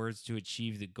using words to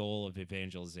achieve the goal of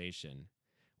evangelization.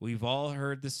 We've all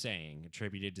heard the saying,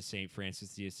 attributed to St.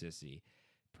 Francis de Assisi,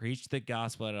 preach the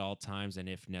gospel at all times and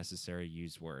if necessary,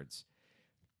 use words.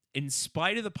 In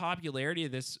spite of the popularity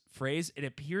of this phrase, it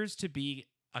appears to be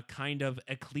a kind of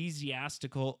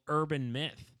ecclesiastical urban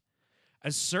myth.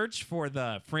 A search for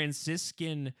the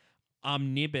Franciscan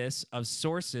omnibus of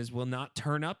sources will not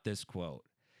turn up this quote.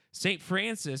 St.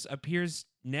 Francis appears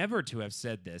never to have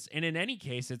said this, and in any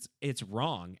case, it's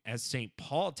wrong, as St.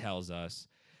 Paul tells us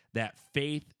that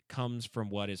faith comes from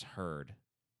what is heard.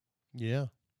 Yeah.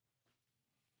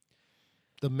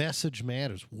 The message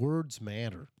matters. Words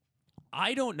matter.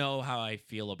 I don't know how I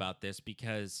feel about this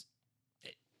because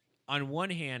on one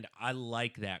hand, I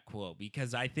like that quote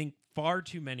because I think far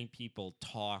too many people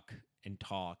talk and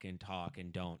talk and talk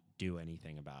and don't do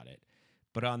anything about it.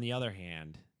 But on the other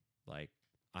hand, like,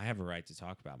 I have a right to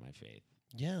talk about my faith.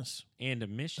 Yes. And a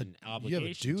mission, You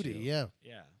obligation. have a duty, yeah.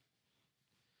 Yeah.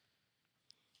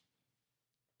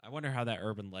 I wonder how that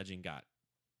urban legend got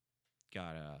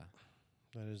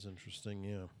That is interesting,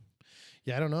 yeah.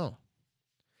 Yeah, I don't know.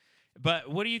 But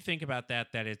what do you think about that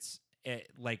it's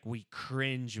like we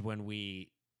cringe when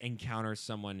we encounter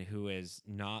someone who is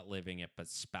not living it but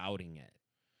spouting it?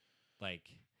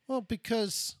 Like, Well,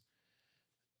 because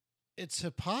it's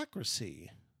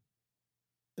hypocrisy.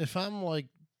 If I'm like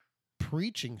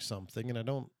preaching something and I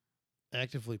don't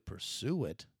actively pursue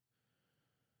it,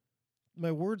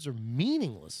 my words are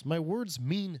meaningless. My words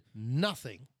mean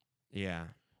nothing. yeah.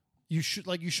 You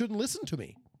shouldn't listen to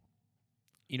me.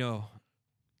 You know,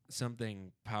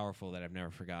 something powerful that I've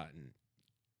never forgotten.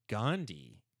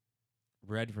 Gandhi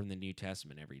read from the New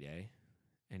Testament every day,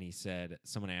 and he said,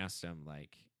 someone asked him,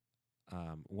 like,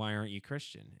 why aren't you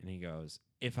Christian? And he goes,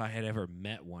 if I had ever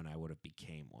met one, I would have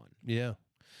became one. Yeah.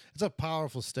 It's a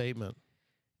powerful statement.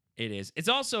 It is. It's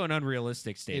also an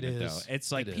unrealistic statement, is. though. It's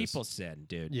like It is. people sin,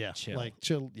 dude. Yeah. Chill. Like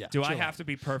chill. Yeah. Do I chill have out. to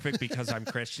be perfect because I'm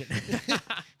Christian?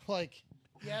 Like,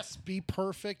 yes, be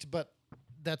perfect, but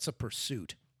that's a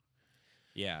pursuit.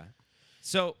 Yeah.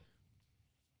 So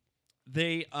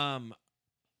they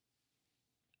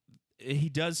he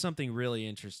does something really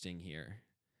interesting here.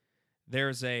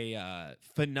 There's a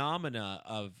phenomena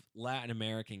of Latin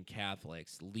American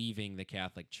Catholics leaving the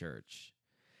Catholic Church.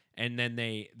 And then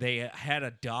they had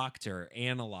a doctor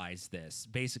analyze this,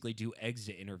 basically do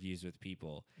exit interviews with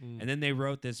people. And then they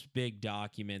wrote this big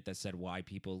document that said why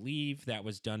people leave. That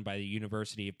was done by the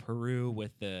University of Peru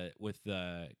with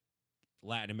the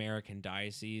Latin American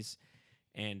diocese.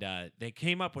 And they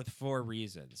came up with 4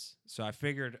 reasons. So I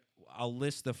figured I'll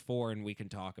list the 4 and we can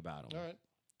talk about them. All right.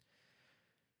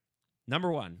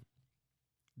 Number 1,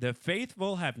 the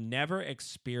faithful have never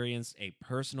experienced a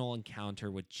personal encounter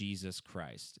with Jesus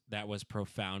Christ that was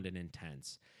profound and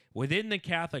intense within the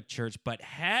Catholic Church, but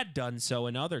had done so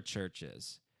in other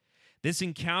churches. This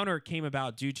encounter came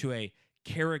about due to a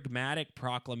charismatic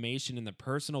proclamation and the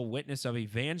personal witness of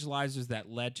evangelizers that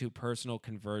led to personal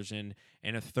conversion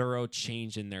and a thorough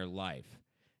change in their life.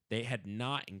 They had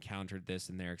not encountered this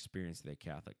in their experience of the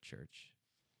Catholic Church.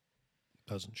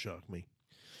 Doesn't shock me.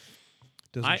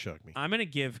 Doesn't shock me. I'm going to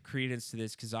give credence to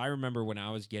this because I remember when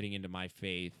I was getting into my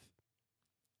faith,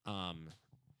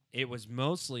 it was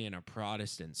mostly in a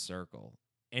Protestant circle.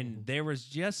 And there was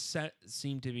just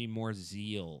seemed to be more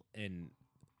zeal in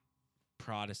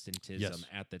Protestantism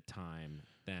at the time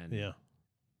than... Yeah.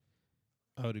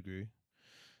 I would agree.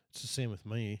 It's the same with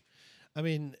me. I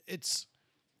mean, it's...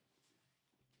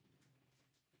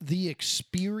 The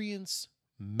experience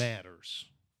matters.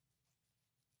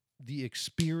 The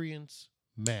experience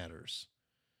matters.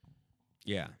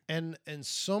 Yeah. And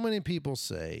so many people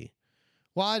say,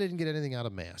 well, I didn't get anything out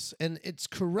of Mass. And it's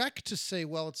correct to say,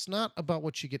 well, it's not about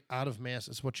what you get out of Mass,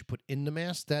 it's what you put into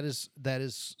Mass. That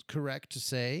is correct to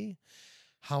say.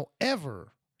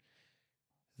 However,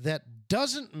 that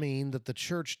doesn't mean that the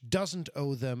church doesn't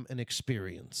owe them an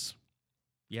experience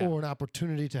or an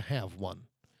opportunity to have one.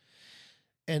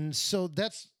 And so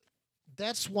that's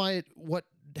why what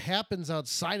happens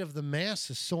outside of the Mass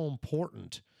is so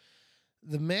important.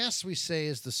 The Mass, we say,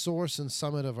 is the source and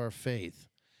summit of our faith.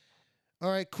 All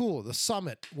right, cool. The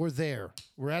summit, we're there.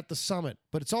 We're at the summit,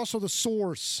 but it's also the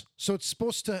source. So it's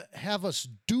supposed to have us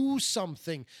do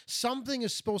something. Something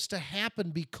is supposed to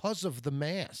happen because of the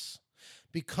Mass,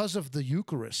 because of the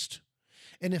Eucharist.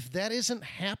 And if that isn't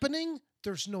happening,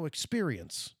 there's no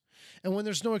experience. And when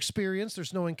there's no experience,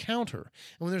 there's no encounter.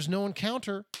 And when there's no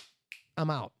encounter, I'm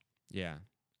out. Yeah.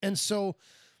 And so,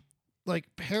 like,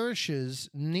 parishes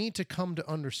need to come to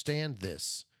understand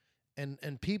this.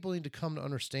 And people need to come to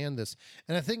understand this.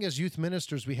 And I think as youth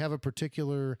ministers, we have a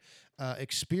particular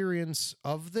experience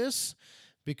of this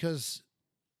because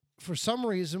for some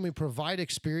reason we provide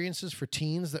experiences for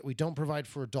teens that we don't provide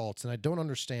for adults. And I don't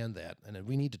understand that. And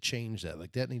we need to change that.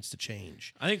 Like, that needs to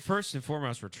change. I think first and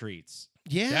foremost, retreats.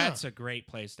 Yeah. That's a great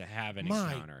place to have an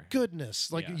My encounter.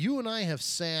 goodness. Like, Yeah. you and I have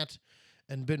sat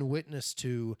and been witness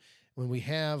to when we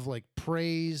have, like,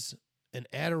 praise and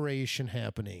adoration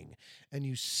happening, and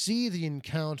you see the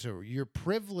encounter. You're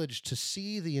privileged to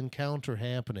see the encounter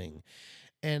happening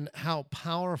and how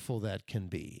powerful that can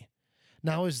be.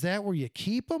 Now, is that where you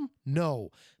keep them?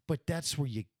 No, but that's where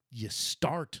you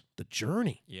start the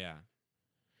journey. Yeah.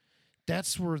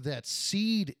 That's where that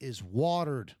seed is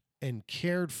watered and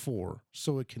cared for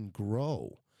so it can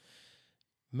grow.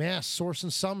 Mass, source,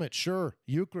 and summit, sure.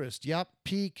 Eucharist, yep,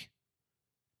 peak.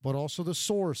 But also the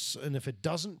source. And if it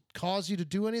doesn't cause you to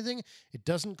do anything, it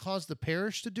doesn't cause the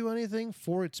parish to do anything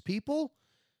for its people,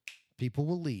 people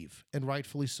will leave, and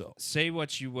rightfully so. Say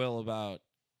what you will about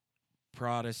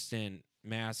Protestant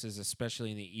masses, especially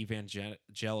in the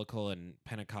evangelical and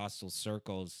Pentecostal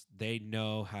circles. They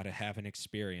know how to have an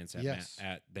experience at, Yes.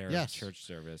 at their Yes. church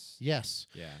service. Yes.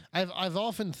 Yeah. I've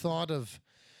often thought of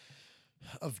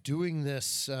doing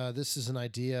this. This is an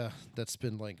idea that's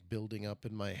been like building up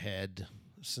in my head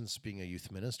since being a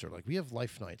youth minister. Like, we have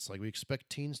life nights. Like, we expect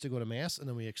teens to go to mass, and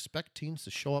then we expect teens to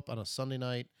show up on a Sunday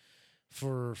night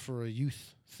for a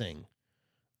youth thing.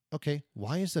 Okay,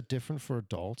 why is that different for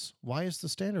adults? Why is the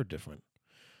standard different?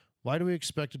 Why do we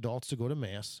expect adults to go to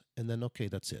mass and then, okay,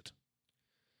 that's it?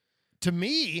 To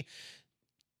me,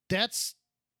 that's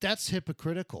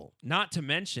hypocritical. Not to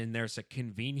mention, there's a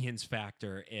convenience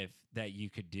factor that you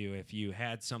could do if you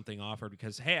had something offered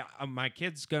because, hey, my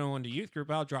kid's going to youth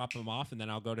group, I'll drop them off and then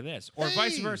I'll go to this. Or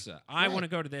vice Hey, versa. I right. want to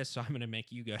go to this, so I'm going to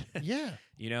make you go to Yeah.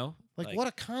 You know? Like, what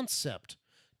a concept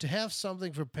to have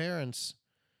something for parents.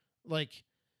 Like,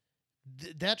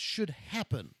 that should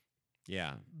happen.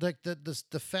 Yeah. Like,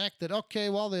 the fact that, okay,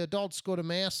 well, the adults go to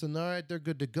mass and all right, they're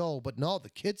good to go. But no, the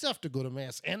kids have to go to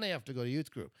mass and they have to go to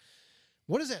youth group.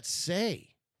 What does that say?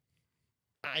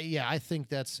 I think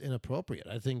that's inappropriate.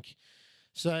 I think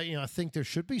so. I think there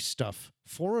should be stuff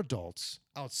for adults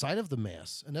outside of the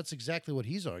mass, and that's exactly what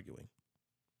he's arguing.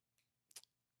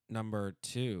 Number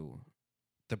 2,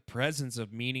 the presence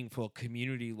of meaningful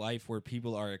community life where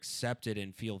people are accepted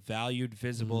and feel valued,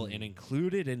 visible, and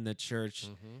included in the church.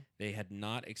 They had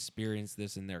not experienced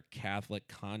this in their Catholic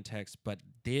context, but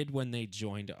did when they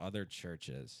joined other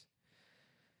churches.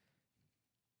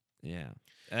 Yeah.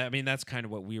 I mean, that's kind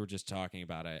of what we were just talking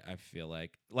about, I feel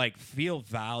like. Like, feel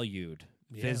valued,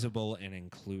 Yeah. visible, and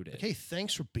included. Okay,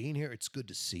 thanks for being here. It's good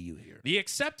to see you here. The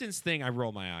acceptance thing, I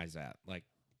roll my eyes at. Like,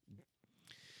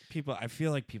 I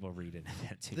feel like people read into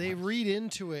that too They much. read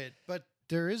into it, but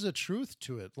there is a truth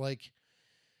to it. Like,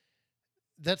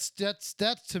 that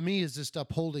to me is just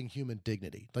upholding human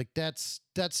dignity. Like, that's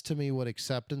to me what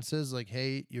acceptance is. Like,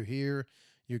 hey, you're here,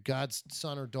 you're God's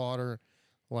son or daughter.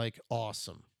 Like,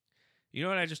 awesome. You know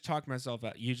what? I just talked myself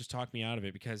out. You just talked me out of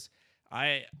it because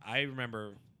I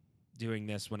remember doing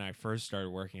this when I first started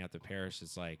working at the parish.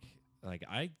 It's like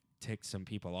I ticked some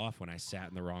people off when I sat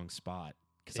in the wrong spot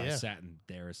because I Yeah. sat in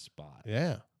their spot.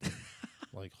 Yeah.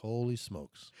 Like, holy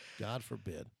smokes. God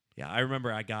forbid. Yeah, I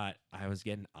remember I was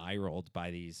getting eye rolled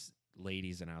by these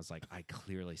ladies, and I was like, I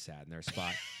clearly sat in their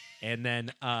spot. And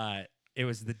then it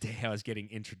was the day I was getting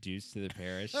introduced to the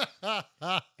parish,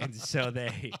 and so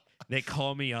they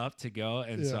call me up to go,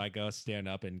 and so Yeah. I go stand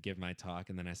up and give my talk,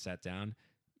 and then I sat down.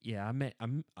 Yeah,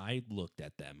 I looked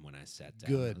at them when I sat down.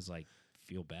 Good. I was like,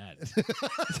 feel bad.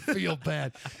 Feel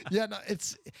bad. Yeah, no,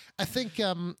 I think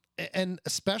and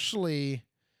especially,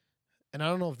 and I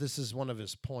don't know if this is one of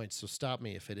his points, so stop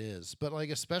me if it is, but like,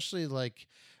 especially like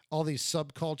all these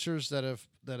subcultures that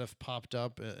have popped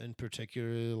up, in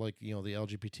particular, like, the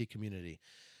LGBT community.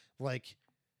 Like,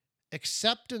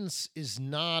 acceptance is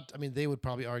not, I mean, they would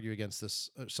probably argue against this.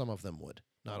 Some of them would,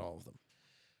 not all of them.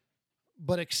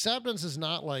 But acceptance is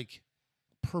not like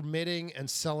permitting and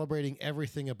celebrating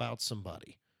everything about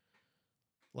somebody.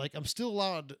 Like, I'm still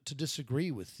allowed to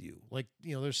disagree with you. Like,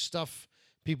 there's stuff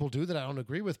people do that I don't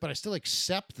agree with, but I still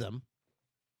accept them.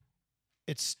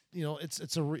 It's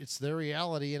it's their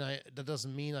reality, and that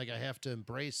doesn't mean like I have to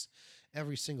embrace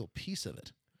every single piece of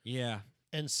it. Yeah,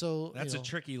 And so that's a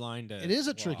tricky line to. It is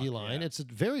a tricky walk, line. yeah. It's a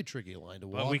very tricky line to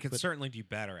walk. But we could certainly do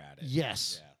better at it.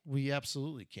 Yes, Yeah. we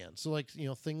absolutely can. So, like,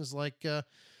 things like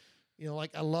You know,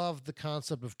 like I love the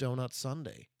concept of Donut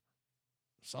Sunday.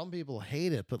 Some people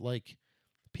hate it, but like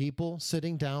people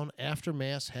sitting down after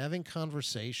mass having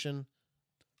conversation,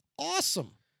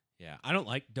 awesome. Yeah, I don't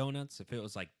like donuts. If it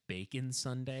was like bacon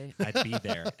Sunday, I'd be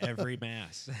there every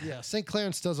mass. Yeah, St.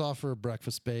 Clarence does offer a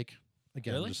breakfast bake.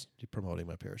 Again, Really? I'm just promoting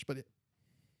my parish, but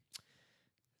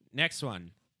Next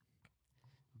one.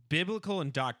 Biblical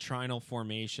and doctrinal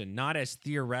formation, not as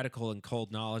theoretical and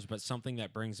cold knowledge, but something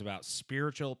that brings about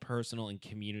spiritual, personal, and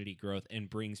community growth and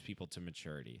brings people to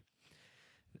maturity.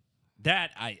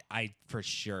 That I for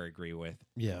sure agree with.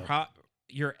 yeah,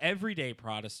 Your everyday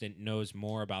Protestant knows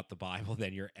more about the Bible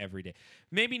than your everyday.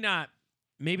 Maybe not.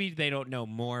 Maybe they don't know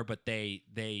more, but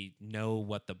they know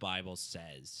what the Bible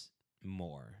says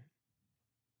more.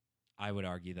 I would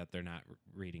argue that they're not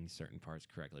reading certain parts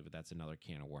correctly, but that's another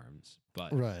can of worms.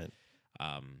 But right.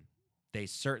 they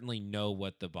certainly know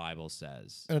what the Bible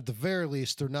says. And at the very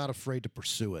least, they're not afraid to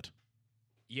pursue it.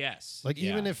 Yes. Like,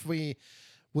 even yeah. if we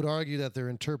would argue that their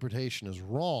interpretation is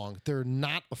wrong, they're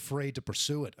not afraid to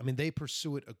pursue it. I mean, they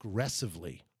pursue it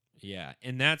aggressively. Yeah,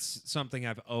 and that's something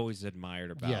I've always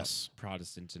admired about Yes.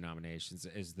 Protestant denominations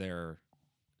is their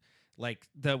like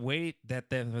the way that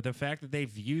the fact that they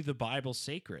view the Bible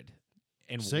sacred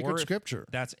and Sacred worth, scripture.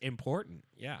 That's important.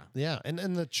 Yeah. Yeah. And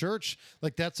the church,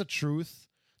 like, that's a truth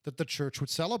that the church would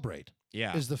celebrate,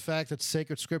 Yeah. is the fact that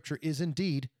sacred scripture is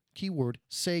indeed, keyword,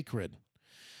 sacred.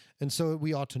 And so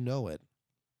we ought to know it.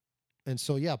 And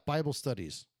so, yeah, Bible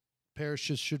studies.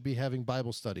 Parishes should be having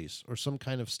Bible studies or some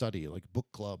kind of study, like book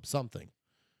club, something.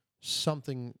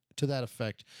 Something to that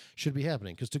effect should be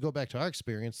happening. Because to go back to our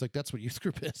experience, like, that's what youth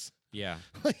group is. Yeah.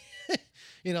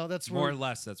 You know, that's More where or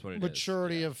less that's what it is.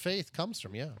 maturity Yeah. of faith comes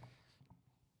from, yeah.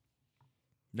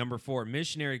 Number 4,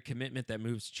 missionary commitment that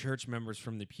moves church members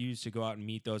from the pews to go out and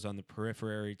meet those on the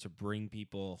periphery to bring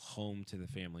people home to the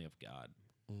family of God.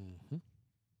 Mm-hmm.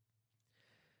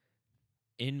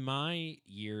 In my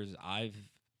years, I've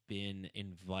been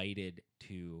invited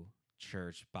to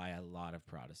church by a lot of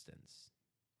Protestants.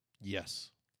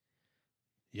 Yes.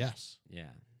 Yes. Yeah.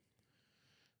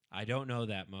 I don't know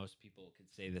that most people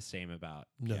could say the same about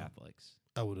No. Catholics.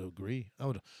 I would agree. I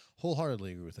would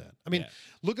wholeheartedly agree with that. I mean, Yeah.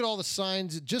 look at all the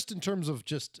signs, just in terms of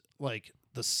just like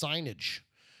the signage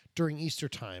during Easter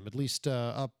time, at least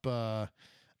up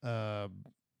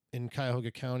in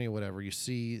Cuyahoga County or whatever. You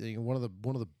see, you know, one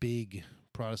of the big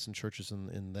Protestant churches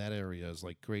in that area is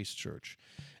like Grace Church.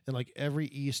 And like every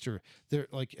Easter, there,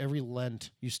 like every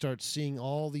Lent, you start seeing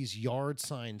all these yard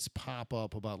signs pop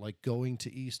up about like going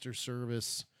to Easter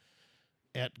service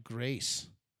at Grace.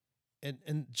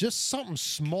 And just something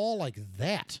small like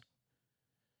that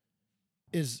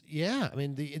is, yeah. I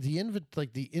mean,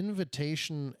 the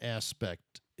invitation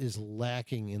aspect is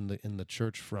lacking in the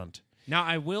church front. Now,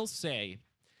 I will say,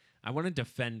 I want to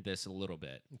defend this a little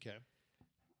bit. Okay.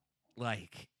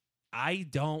 Like, I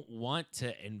don't want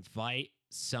to invite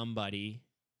somebody.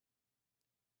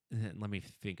 Let me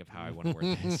think of how I want to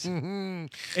word this.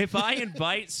 If I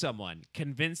invite someone,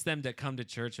 convince them to come to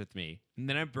church with me, and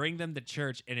then I bring them to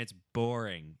church and it's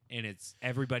boring and it's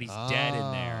everybody's dead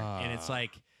in there, and it's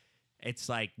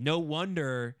like no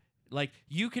wonder. Like,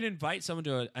 you can invite someone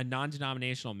to a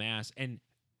non-denominational mass and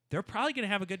they're probably going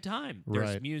to have a good time.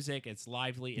 There's Right. music, it's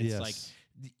lively, it's like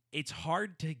it's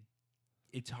hard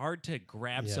to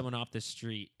grab Yeah. someone off the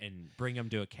street and bring them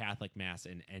to a Catholic mass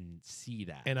and see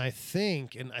that. And I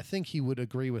think he would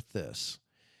agree with this.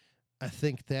 I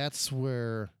think that's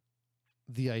where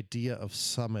the idea of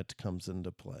summit comes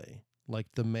into play. Like,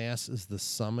 the Mass is the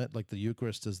summit, like the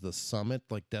Eucharist is the summit.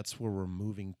 Like, that's where we're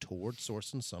moving toward,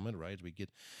 source and summit, right? We get,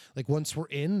 like, once we're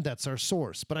in, that's our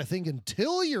source. But I think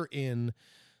until you're in,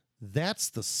 that's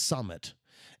the summit.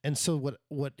 And so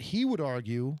what he would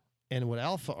argue, and what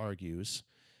Alpha argues,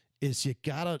 is you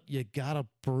gotta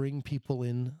bring people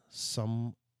in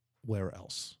somewhere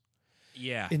else,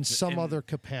 Yeah. in some other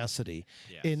capacity,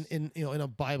 Yes. in in a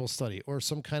Bible study or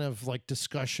some kind of like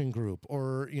discussion group,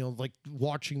 or like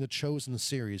watching the Chosen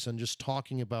series and just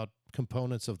talking about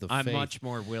components of the I'm faith. much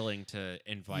more willing to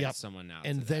invite Yep. someone out.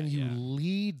 And to then that, you yeah.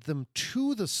 lead them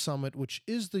to the summit, which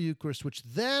is the Eucharist, which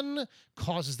then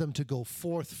causes them to go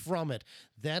forth from it.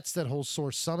 That's that whole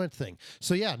source summit thing.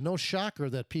 So yeah, no shocker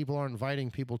that people are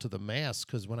inviting people to the Mass,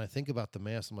 because when I think about the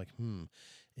Mass, I'm like,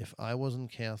 if I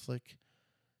wasn't Catholic,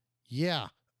 yeah,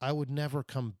 I would never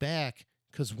come back,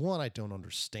 because one, I don't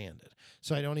understand it.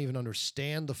 So I don't even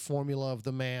understand the formula of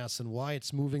the Mass and why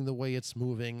it's moving the way it's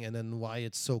moving, and then why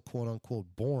it's so quote unquote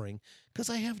boring, because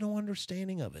I have no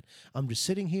understanding of it. I'm just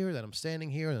sitting here, then I'm standing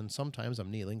here, and then sometimes I'm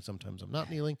kneeling, sometimes I'm not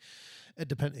kneeling,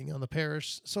 depending on the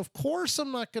parish. So of course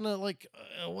I'm not going to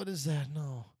what is that?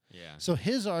 No. Yeah. So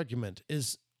his argument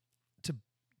is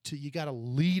to you got to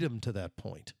lead him to that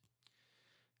point.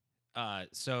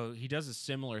 So he does a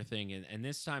similar thing, and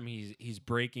this time he's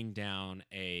breaking down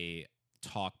a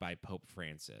talk by Pope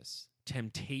Francis,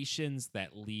 temptations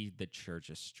that lead the church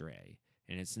astray,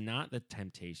 and it's not the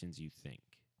temptations you think.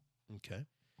 Okay.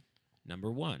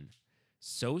 Number 1,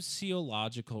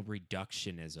 sociological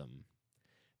reductionism.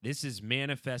 This is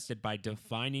manifested by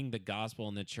defining the gospel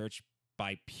and the church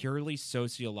by purely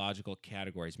sociological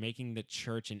categories, making the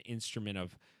church an instrument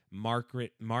of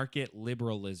market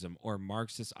liberalism or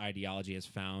Marxist ideology as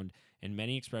found in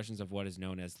many expressions of what is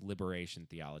known as liberation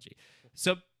theology.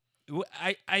 So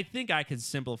I think I could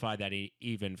simplify that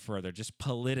even further, just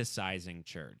politicizing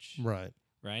church. Right.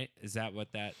 Right? Is that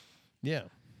what that... Yeah.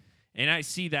 And I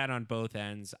see that on both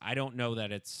ends. I don't know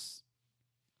that it's...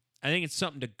 I think it's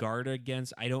something to guard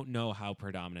against. I don't know how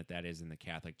predominant that is in the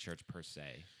Catholic Church per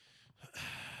se.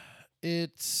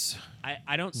 It's...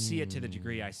 I don't see it to the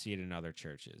degree I see it in other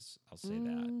churches. I'll say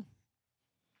that.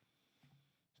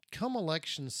 Come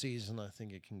election season, I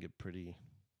think it can get pretty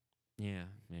Yeah,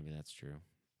 maybe that's true.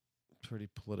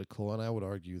 political, and I would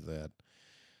argue that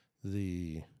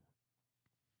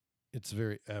it's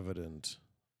very evident,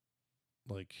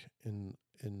 like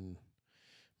in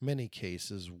many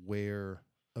cases, where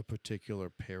a particular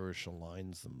parish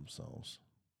aligns themselves.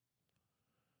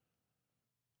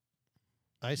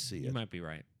 I see You it. might be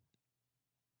right.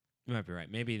 You might be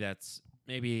right. Maybe that's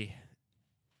maybe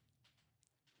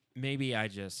I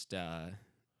just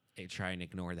try and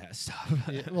ignore that stuff.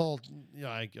 Yeah, well, yeah,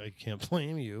 I can't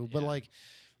blame you, but Yeah. like,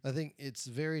 I think it's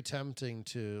very tempting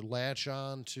to latch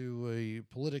on to a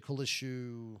political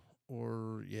issue,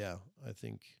 or I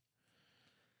think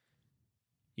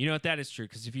You know what? That is true,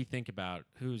 because if you think about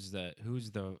who's the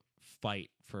fight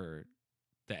for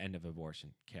the end of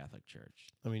abortion, Catholic Church.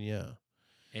 I mean, yeah.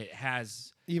 It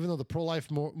has... Even though the pro-life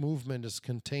movement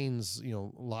contains, a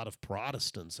lot of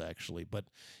Protestants actually, but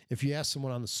if you ask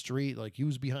someone on the street, like,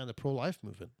 who's behind the pro-life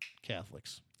movement?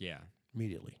 Catholics, Yeah.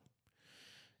 immediately.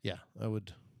 Yeah, I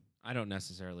would. I don't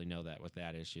necessarily know that with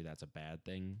that issue that's a bad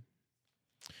thing.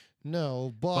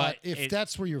 No, but if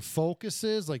that's where your focus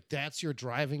is, like, that's your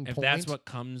driving If point. that's what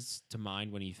comes to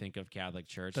mind when you think of Catholic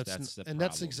Church, that's the problem.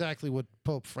 That's exactly what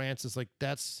Pope Francis, like,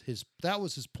 that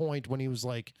was his point when he was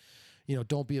like,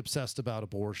 don't be obsessed about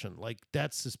abortion. Like,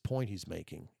 that's his point he's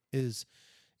making is,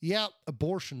 yeah,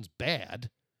 abortion's bad,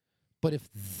 but if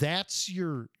that's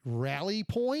your rally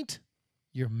point,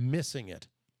 you're missing it.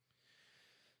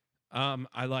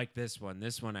 I like this one.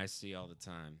 This one I see all the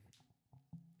time.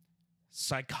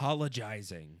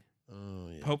 Psychologizing. Oh,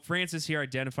 yeah. Pope Francis here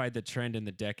identified the trend in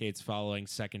the decades following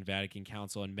Second Vatican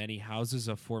Council in many houses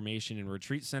of formation and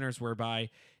retreat centers whereby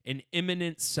an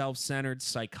imminent self-centered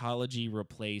psychology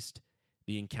replaced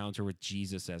the encounter with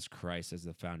Jesus as Christ as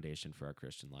the foundation for our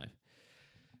Christian life.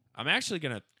 I'm actually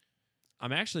gonna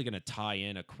tie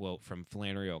in a quote from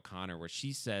Flannery O'Connor where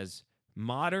she says,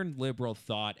 "Modern liberal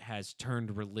thought has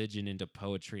turned religion into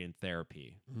poetry and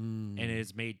therapy, and it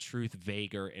has made truth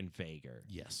vaguer and vaguer.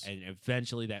 Yes. And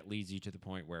eventually that leads you to the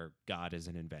point where God is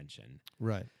an invention."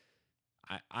 Right.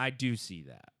 I do see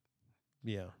that.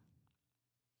 Yeah.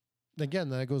 Again,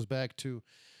 that goes back to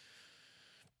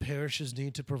parishes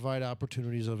need to provide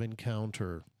opportunities of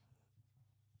encounter.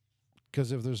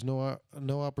 Because if there's no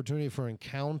opportunity for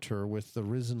encounter with the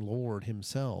risen Lord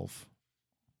himself,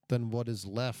 then what is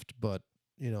left but,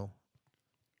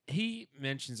 He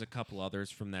mentions a couple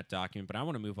others from that document, but I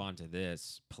want to move on to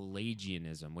this.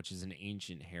 Pelagianism, which is an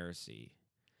ancient heresy.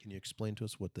 Can you explain to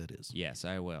us what that is? Yes,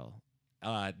 I will.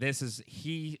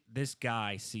 This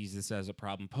guy sees this as a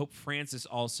problem. Pope Francis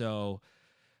also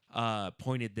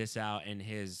pointed this out in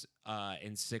his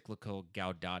encyclical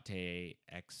Gaudete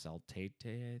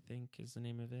Exsultate, I think is the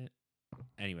name of it.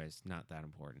 Anyways, not that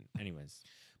important. Anyways.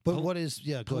 But what is,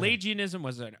 go ahead. Pelagianism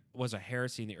was a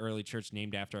heresy in the early church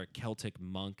named after a Celtic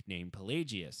monk named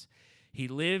Pelagius. He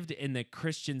lived in the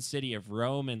Christian city of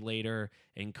Rome and later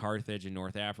in Carthage in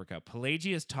North Africa.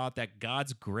 Pelagius taught that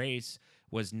God's grace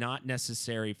was not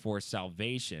necessary for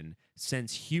salvation,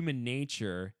 since human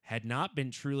nature had not been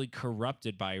truly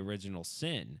corrupted by original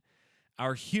sin.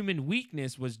 Our human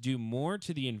weakness was due more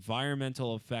to the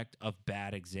environmental effect of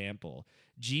bad example.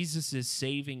 Jesus'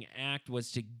 saving act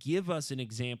was to give us an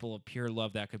example of pure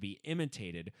love that could be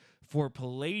imitated. For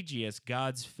Pelagius,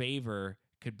 God's favor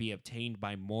could be obtained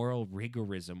by moral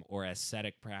rigorism or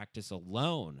ascetic practice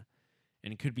alone,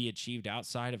 and could be achieved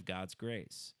outside of God's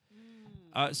grace.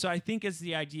 So I think it's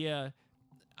the idea,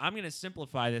 I'm going to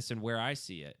simplify this in where I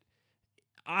see it.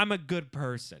 I'm a good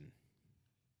person.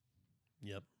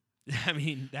 Yep. I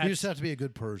mean, You just have to be a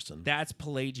good person. That's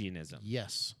Pelagianism.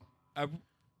 Yes.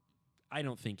 I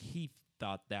don't think he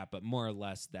thought that, but more or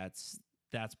less that's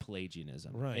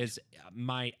Pelagianism. Right. Is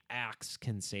my acts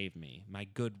can save me. My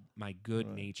good Right.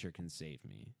 nature can save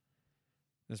me.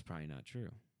 That's probably not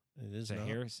true. It is It's a not,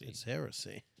 heresy. It's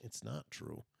heresy. It's not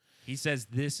true. He says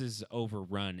this is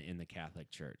overrun in the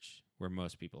Catholic Church, where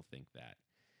most people think that.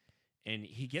 And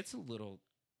he gets a little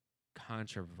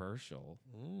controversial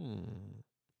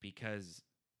because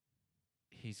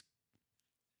he's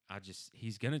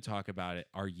going to talk about it,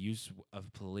 our use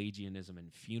of Pelagianism in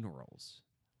funerals.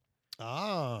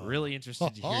 Really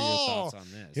interested to hear your thoughts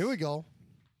on this. Here we go.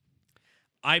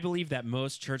 I believe that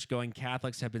most church-going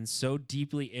Catholics have been so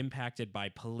deeply impacted by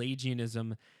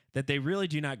Pelagianism that they really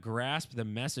do not grasp the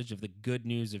message of the good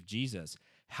news of Jesus.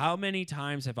 How many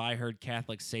times have I heard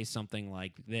Catholics say something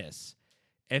like this?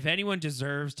 If anyone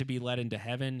deserves to be led into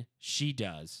heaven, she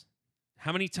does.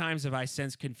 How many times have I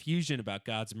sensed confusion about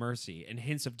God's mercy and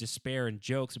hints of despair and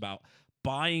jokes about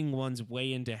buying one's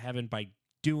way into heaven by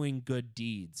doing good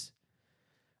deeds?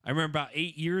 I remember about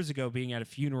 8 years ago being at a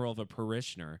funeral of a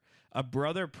parishioner. A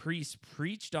brother priest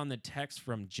preached on the text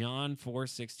from John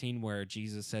 4:16 where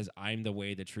Jesus says, "I'm the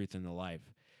way, the truth, and the life."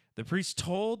 The priest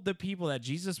told the people that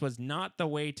Jesus was not the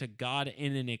way to God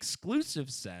in an exclusive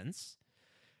sense,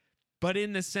 but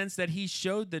in the sense that he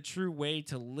showed the true way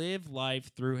to live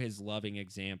life through his loving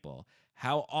example.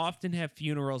 How often have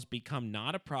funerals become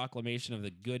not a proclamation of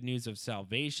the good news of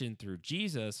salvation through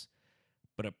Jesus,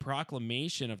 but a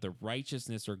proclamation of the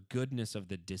righteousness or goodness of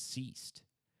the deceased,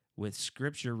 with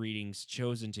scripture readings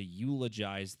chosen to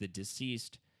eulogize the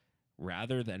deceased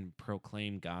rather than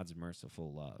proclaim God's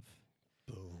merciful love?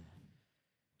 Boom.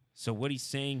 So what he's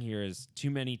saying here is too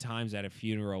many times at a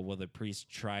funeral will the priest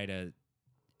try to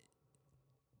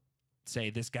say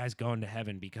this guy's going to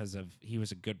heaven because of he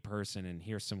was a good person, and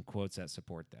here's some quotes that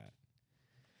support that.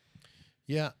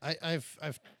 Yeah,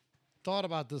 I've thought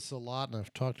about this a lot, and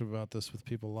I've talked about this with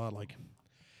people a lot. Like,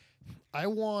 I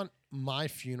want my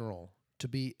funeral to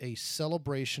be a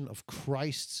celebration of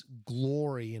Christ's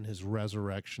glory in his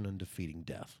resurrection and defeating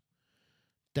death.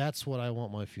 That's what I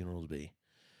want my funeral to be.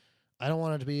 I don't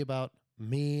want it to be about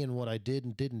me and what I did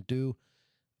and didn't do.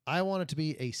 I want it to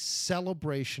be a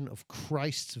celebration of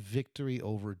Christ's victory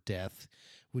over death,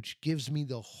 which gives me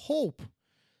the hope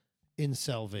in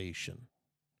salvation.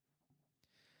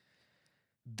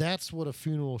 That's what a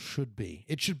funeral should be.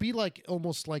 It should be like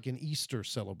almost like an Easter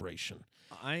celebration.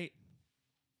 I'm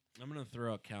going to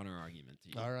throw a counter argument to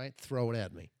you. All right, throw it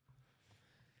at me.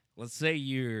 Let's say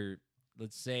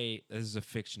this is a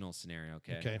fictional scenario,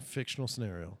 okay? Okay, fictional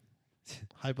scenario.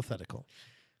 Hypothetical.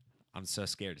 I'm so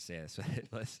scared to say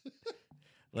this.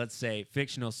 Let's say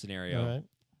fictional scenario. All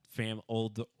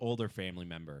right. Older family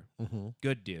member. Mm-hmm.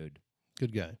 Good dude.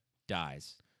 Good guy.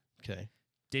 Dies. Okay.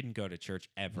 Didn't go to church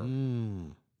ever.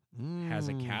 Has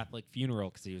a Catholic funeral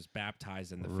because he was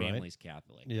baptized and the Right. family's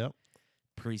Catholic. Yep.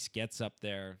 Priest gets up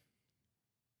there,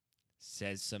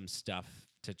 says some stuff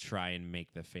to try and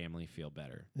make the family feel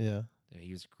better. Yeah.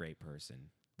 He was a great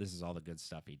person. This is all the good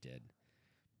stuff he did.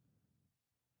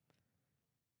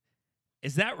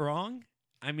 Is that wrong?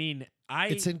 I mean,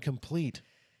 It's incomplete.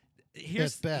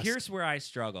 at best. Here's where I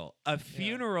struggle. A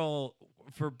funeral,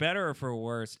 for better or for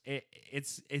worse,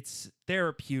 it's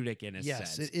therapeutic in a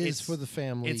Yes, sense. it is It's for the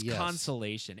family. It's yes.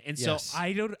 consolation. And Yes. so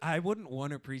I wouldn't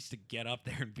want a priest to get up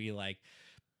there and be like,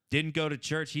 didn't go to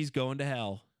church, he's going to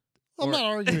hell. I'm Or- not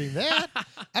arguing that.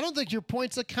 I don't think your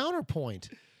point's a counterpoint.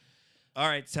 All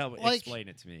right, Like- explain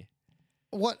it to me.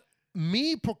 What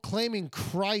me proclaiming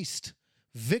Christ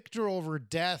victor over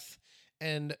death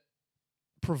and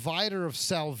provider of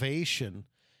salvation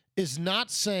is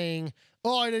not saying,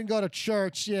 "Oh, I didn't go to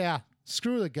church. Yeah,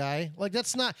 screw the guy." Like,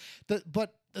 that's not the.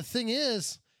 But the thing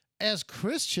is, as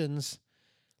Christians,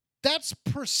 that's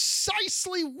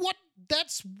precisely what.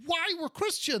 That's why we're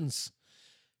Christians.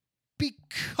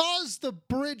 Because the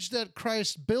bridge that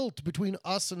Christ built between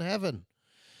us and heaven.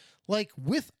 Like,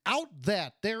 without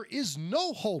that, there is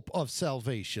no hope of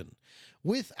salvation.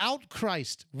 Without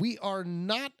Christ, we are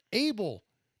not able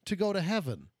to go to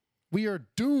heaven. We are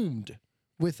doomed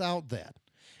without that.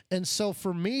 And so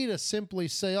for me to simply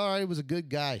say, all right, he was a good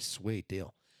guy, sweet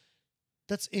deal,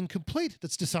 that's incomplete.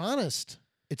 That's dishonest.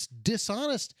 It's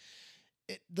dishonest.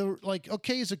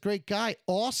 Okay, he's a great guy.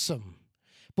 Awesome.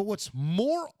 But what's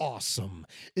more awesome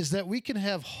is that we can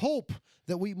have hope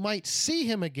that we might see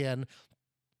him again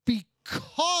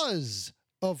because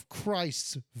of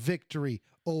Christ's victory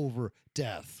over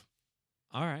death.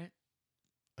 All right.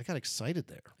 I got excited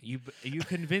there. You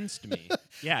convinced me.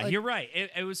 Yeah, Like- you're right.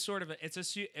 It was sort of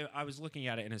I was looking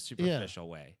at it in a superficial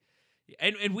way.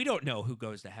 And we don't know who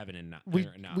goes to heaven and not. We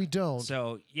or not. we don't.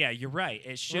 So yeah, you're right.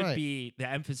 It should Right. be the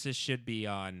emphasis should be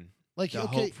on Like, the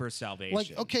okay, hope for salvation.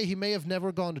 like, okay, he may have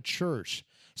never gone to church.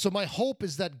 So my hope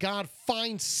is that God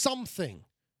finds something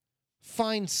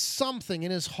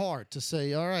in his heart to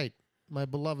say, all right, my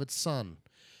beloved son,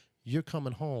 you're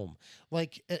coming home.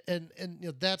 Like, and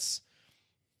that's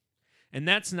And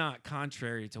that's not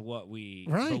contrary to what we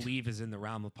Right. believe is in the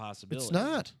realm of possibility. it's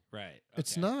not. Right.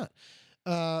 It's okay.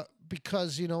 not.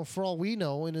 Because, for all we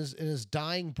know, in his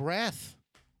dying breath,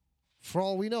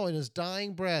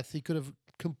 he could have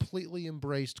completely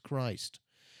embraced Christ.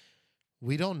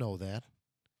 We don't know that.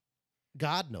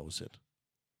 God knows it.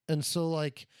 And so,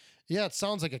 like, yeah, it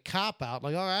sounds like a cop-out.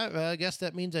 Like, all right, well, I guess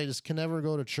that means I just can never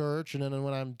go to church. And then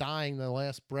when I'm dying, the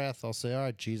last breath, I'll say, all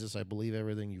right, Jesus, I believe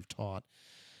everything you've taught.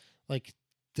 Like,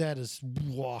 that is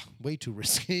way too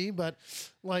risky. But,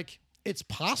 like, it's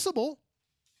possible.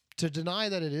 To deny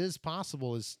that it is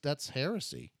possible that's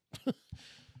heresy.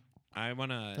 I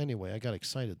want to. Anyway, I got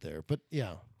excited there. But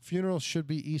yeah, funerals should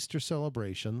be Easter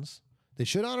celebrations. They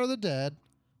should honor the dead,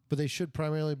 but they should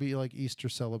primarily be like Easter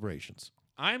celebrations.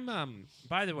 I'm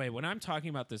by the way, when I'm talking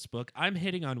about this book, I'm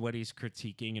hitting on what he's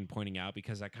critiquing and pointing out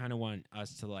because I kind of want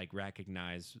us to like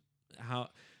recognize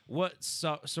what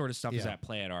sort of stuff is Yeah. at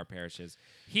play at our parishes.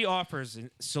 He offers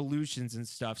solutions and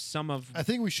stuff. Some of I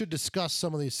think we should discuss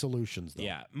some of these solutions, though.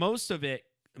 yeah, most of it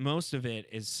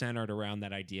is centered around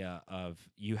that idea of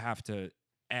you have to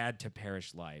add to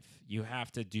parish life. You have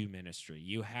to do ministry.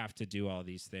 You have to do all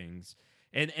these things.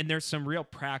 And there's some real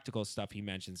practical stuff he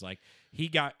mentions. Like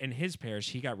in his parish,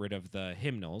 he got rid of the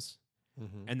hymnals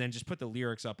Mhm. and then just put the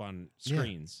lyrics up on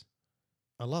screens.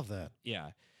 I love that.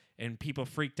 Yeah. And people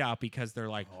freaked out because they're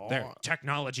like, they're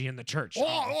technology in the church.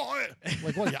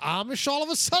 Like, what, you Amish all of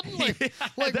a sudden? Like,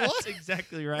 like That's what?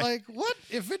 exactly right. Like, what?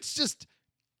 If it's just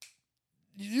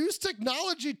use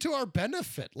technology to our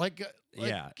benefit.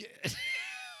 Yeah.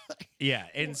 Yeah,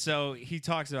 and so he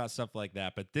talks about stuff like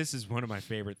that, but this is one of my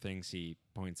favorite things he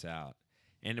points out.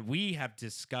 And we have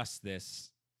discussed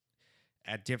this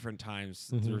at different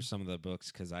times through some of the books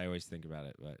because I always think about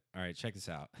it. But all right, check this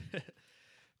out.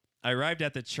 I arrived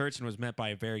at the church and was met by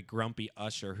a very grumpy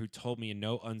usher who told me in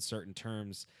no uncertain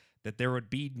terms that there would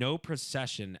be no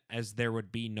procession as there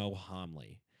would be no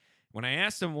homily. When I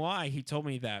asked him why, he told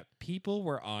me that people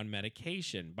were on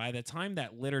medication. By the time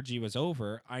that liturgy was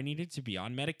over, I needed to be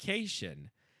on medication.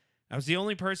 I was the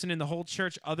only person in the whole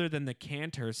church other than the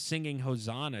cantor singing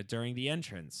Hosanna during the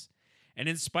entrance. And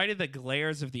in spite of the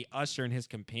glares of the usher and his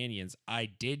companions, I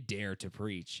did dare to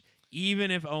preach,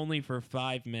 even if only for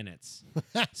 5 minutes.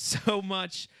 So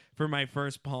much for my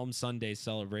first Palm Sunday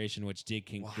celebration, which did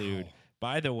conclude, Wow.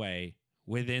 by the way,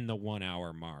 within the 1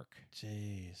 hour mark.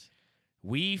 Jeez.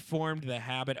 We formed the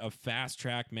habit of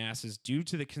fast-track masses due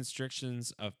to the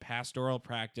constrictions of pastoral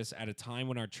practice at a time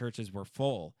when our churches were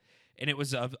full, and it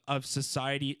was of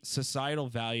societal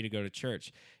value to go to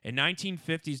church. In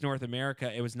 1950s North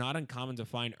America, it was not uncommon to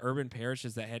find urban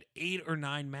parishes that had 8 or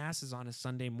 9 masses on a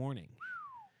Sunday morning.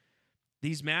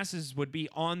 These masses would be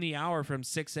on the hour from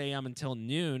 6 a.m. until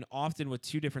noon, often with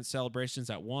 2 different celebrations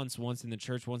at once in the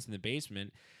church, once in the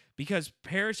basement, because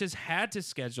parishes had to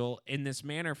schedule in this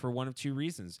manner for one of 2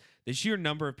 reasons: the sheer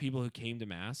number of people who came to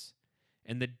Mass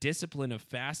and the discipline of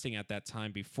fasting at that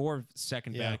time before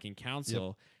Second Vatican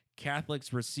Council.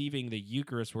 Catholics receiving the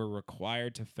Eucharist were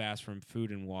required to fast from food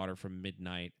and water from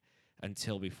midnight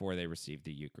until before they received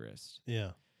the Eucharist.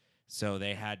 Yeah. So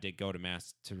they had to go to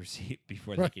Mass to receive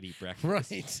before Right. they could eat breakfast.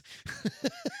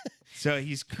 Right. So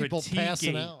he's People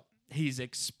passing critiquing, out. he's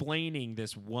explaining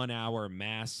this 1 hour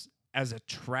Mass as a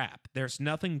trap. There's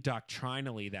nothing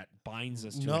doctrinally that binds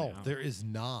us to an No, hour. there is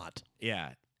not.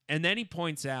 Yeah. And then he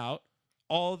points out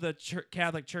all the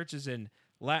Catholic churches in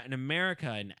Latin America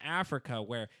and Africa,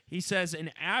 where he says in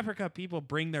Africa, people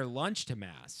bring their lunch to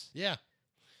Mass. Yeah.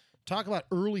 Talk about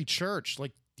early church.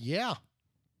 Like, yeah.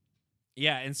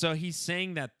 Yeah. And so he's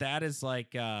saying that is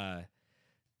like,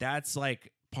 that's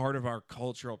like part of our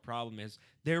cultural problem is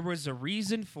there was a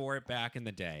reason for it back in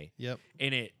the day. Yep.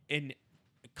 And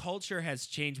culture has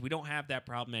changed. We don't have that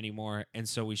problem anymore. And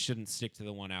so we shouldn't stick to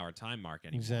the 1 hour time mark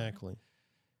anymore. Exactly.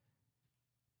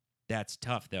 That's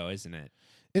tough though, isn't it?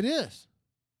 It is.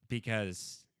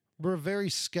 Because We're a very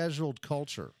scheduled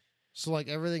culture. So, like,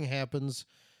 everything happens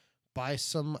by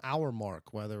some hour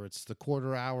mark, whether it's the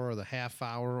quarter hour or the half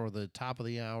hour or the top of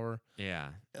the hour. yeah.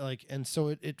 Like, and so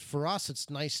it for us, it's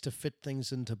nice to fit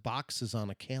things into boxes on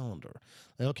a calendar.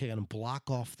 Like, okay, I'm going to block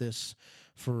off this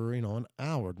for, an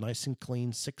hour, nice and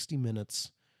clean, 60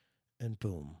 minutes, and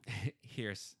boom.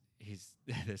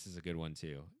 This is a good one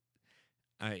too.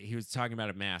 he was talking about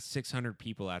a mass, 600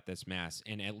 people at this mass,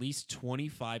 and at least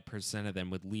 25% of them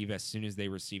would leave as soon as they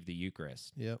received the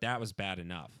Eucharist. Yep. That was bad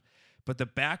enough. But the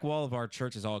back wall of our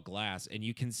church is all glass, and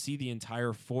you can see the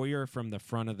entire foyer from the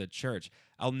front of the church.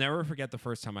 I'll never forget the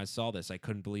first time I saw this. I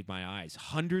couldn't believe my eyes.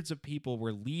 Hundreds of people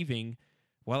were leaving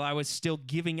while I was still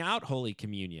giving out Holy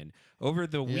Communion. Over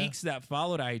the weeks that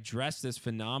followed, I addressed this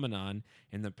phenomenon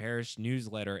in the parish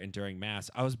newsletter and during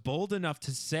Mass. I was bold enough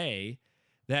to say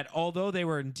that although there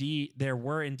were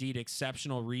indeed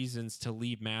exceptional reasons to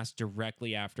leave Mass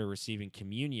directly after receiving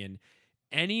communion,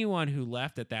 anyone who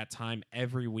left at that time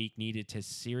every week needed to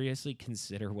seriously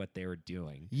consider what they were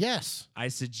doing. Yes. I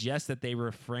suggest that they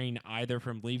refrain either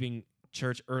from leaving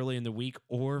church early in the week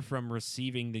or from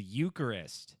receiving the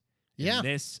Eucharist. Yeah. And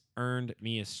this earned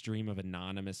me a stream of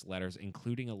anonymous letters,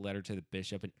 including a letter to the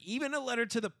bishop and even a letter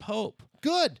to the Pope.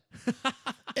 Good.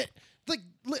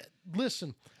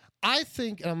 Listen, I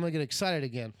think, and I'm going to get excited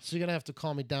again, so you're going to have to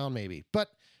calm me down maybe, but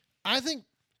I think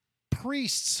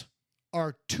priests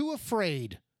are too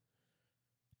afraid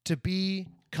to be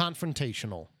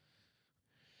confrontational.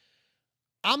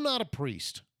 I'm not a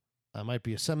priest. I might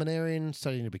be a seminarian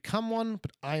studying to become one,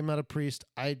 but I'm not a priest.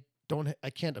 I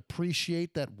can't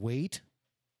appreciate that weight.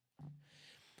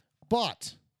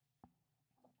 But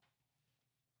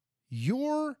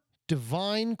your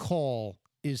divine call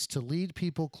is to lead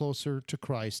people closer to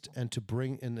Christ and to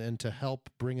bring and to help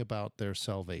bring about their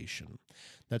salvation.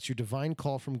 That's your divine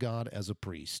call from God as a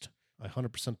priest. I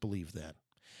 100% believe that.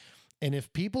 And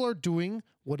if people are doing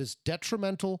what is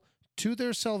detrimental to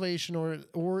their salvation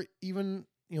or even,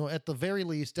 at the very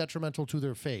least detrimental to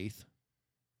their faith,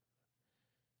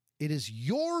 it is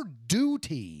your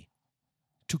duty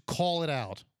to call it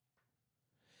out.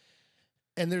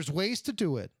 And there's ways to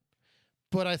do it.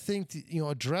 But I think,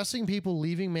 addressing people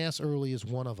leaving Mass early is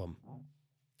one of them.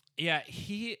 Yeah,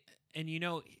 his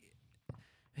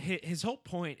whole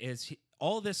point is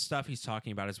all this stuff he's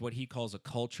talking about is what he calls a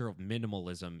culture of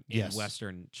minimalism in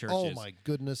Western churches. Oh, my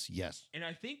goodness, yes. And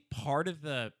I think part of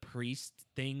the priest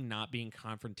thing not being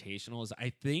confrontational is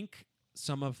I think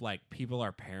some of people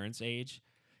our parents' age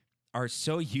are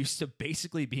so used to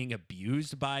basically being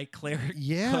abused by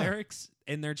clerics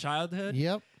in their childhood.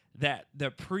 Yep. That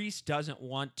the priest doesn't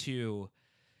want to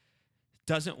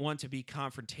be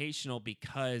confrontational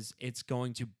because it's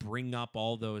going to bring up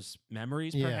all those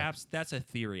memories. Yeah. Perhaps that's a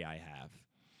theory I have.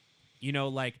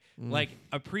 Like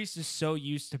a priest is so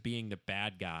used to being the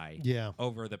bad guy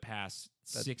over the past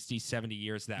 60, 70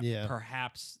 years that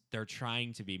perhaps they're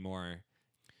trying to be more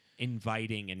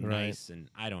inviting and nice, and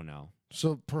I don't know.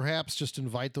 So perhaps just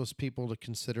invite those people to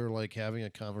consider having a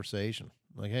conversation.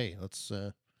 Hey, let's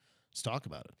talk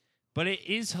about it. But it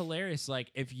is hilarious.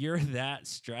 If you're that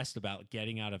stressed about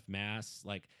getting out of Mass,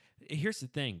 here's the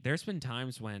thing. There's been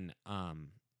times when,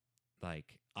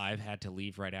 I've had to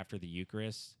leave right after the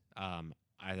Eucharist,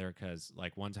 either because,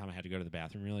 one time I had to go to the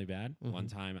bathroom really bad. Mm-hmm. One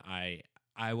time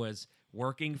I was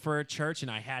working for a church and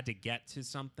I had to get to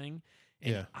something.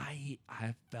 And I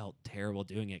felt terrible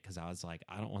doing it because I was like,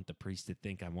 I don't want the priest to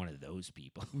think I'm one of those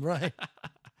people. Right.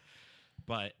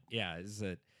 But, yeah,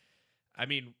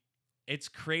 it's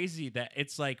crazy that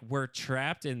it's we're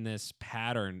trapped in this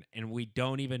pattern and we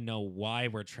don't even know why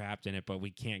we're trapped in it, but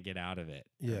we can't get out of it.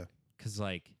 Yeah. Because,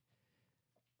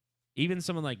 even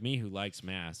someone like me who likes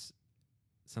Mass,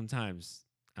 sometimes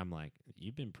I'm like,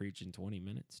 you've been preaching 20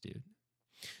 minutes, dude.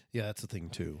 Yeah, that's the thing,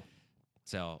 too.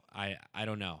 So, I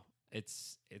don't know.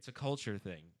 It's a culture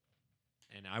thing.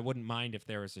 And I wouldn't mind if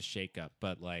there was a shakeup,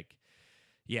 but,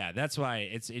 that's why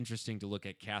it's interesting to look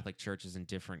at Catholic churches in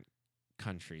different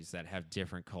countries that have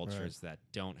different cultures that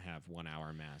don't have 1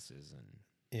 hour masses.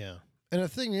 And the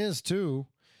thing is too,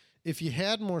 if you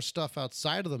had more stuff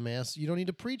outside of the Mass, you don't need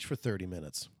to preach for 30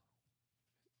 minutes.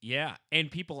 Yeah, and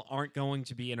people aren't going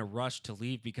to be in a rush to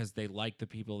leave because they like the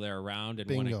people they're around and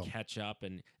want to catch up.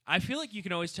 And I feel like you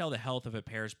can always tell the health of a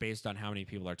parish based on how many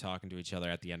people are talking to each other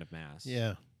at the end of Mass.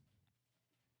 Yeah.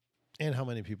 And how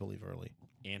many people leave early.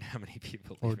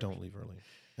 Or don't leave early.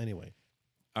 Anyway.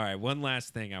 All right, one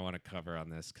last thing I want to cover on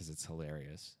this because it's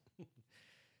hilarious.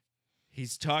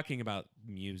 He's talking about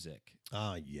music.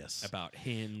 Ah, yes. About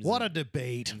hymns. What a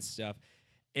debate. And stuff.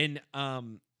 And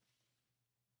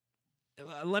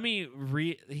let me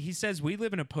read. He says, we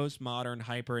live in a postmodern,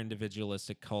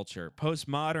 hyper-individualistic culture.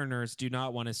 Postmoderners do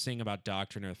not want to sing about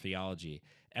doctrine or theology.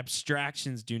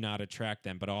 Abstractions do not attract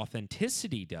them, but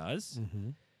authenticity does. Mm-hmm.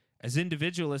 As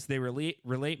individualists, they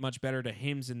relate much better to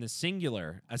hymns in the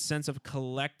singular. A sense of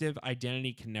collective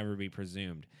identity can never be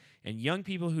presumed. And young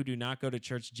people who do not go to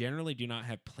church generally do not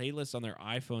have playlists on their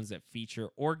iPhones that feature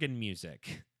organ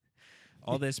music.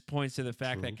 All this points to the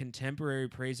fact True. that contemporary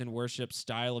praise and worship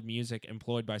style of music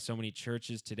employed by so many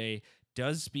churches today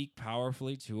does speak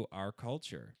powerfully to our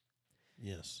culture.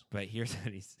 Yes. But here's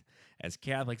what he's, as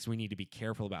Catholics, we need to be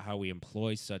careful about how we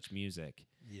employ such music.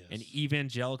 Yes. An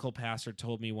evangelical pastor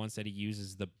told me once that he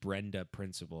uses the Brenda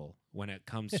principle when it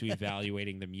comes to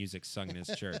evaluating the music sung in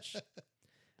his church.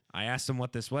 I asked him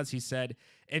what this was. He said,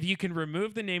 if you can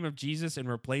remove the name of Jesus and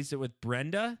replace it with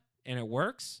Brenda and it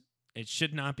works, it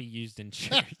should not be used in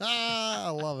church. I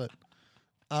love it.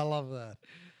 I love that.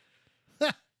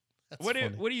 That's What funny.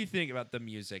 do you think about the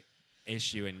music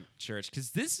issue in church?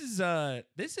 Because this is a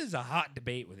hot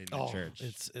debate within the church.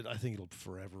 I think it'll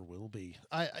forever will be.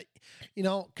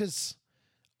 Because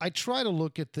I try to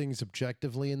look at things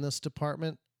objectively in this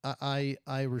department. I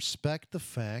respect the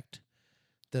fact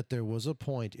that there was a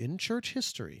point in church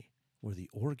history where the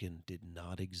organ did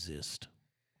not exist.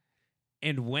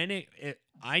 And when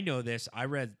I know this,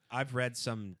 I've read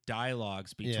some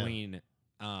dialogues between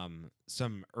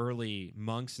some early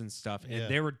monks and stuff, and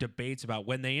there were debates about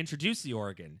when they introduced the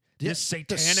organ. This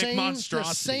satanic monstrosity.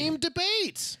 The same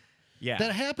debates that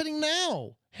are happening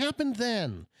now happened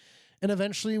then. And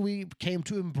eventually we came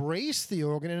to embrace the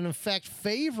organ and, in fact,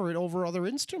 favor it over other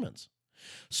instruments.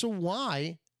 So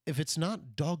why, if it's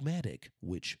not dogmatic,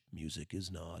 which music is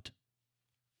not?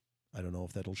 I don't know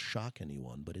if that'll shock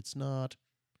anyone, but it's not.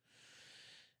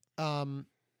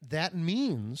 That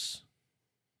means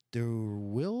there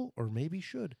will, or maybe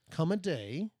should, come a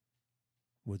day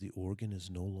where the organ is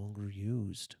no longer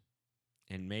used.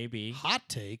 And maybe hot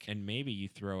take. And maybe you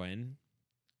throw in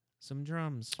some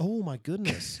drums. Oh my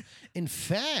goodness. In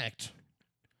fact,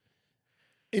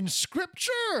 in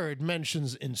scripture it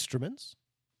mentions instruments,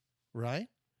 right?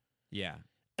 Yeah.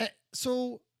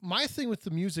 So my thing with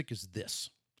the music is this,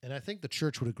 and I think the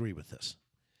church would agree with this.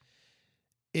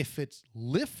 If it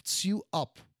lifts you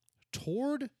up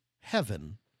toward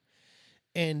heaven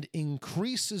and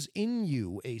increases in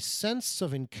you a sense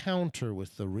of encounter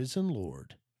with the risen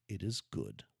Lord, it is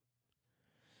good.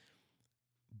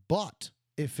 But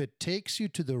if it takes you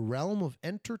to the realm of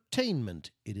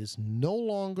entertainment, it is no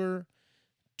longer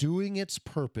doing its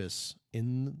purpose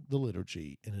in the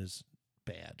liturgy and is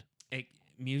bad.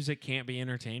 Music can't be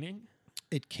entertaining?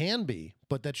 It can be,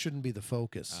 but that shouldn't be the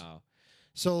focus. Oh.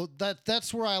 So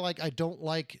that's where I don't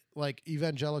like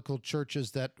evangelical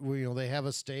churches that they have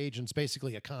a stage and it's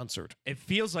basically a concert. It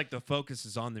feels like the focus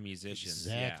is on the musicians.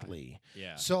 Exactly.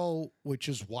 Yeah. So, which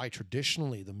is why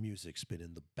traditionally the music's been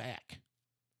in the back.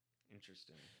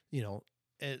 Interesting.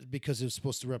 Because it's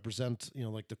supposed to represent,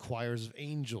 like the choirs of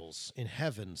angels in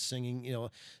heaven singing,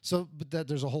 so but that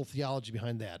there's a whole theology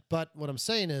behind that. But what I'm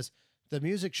saying is the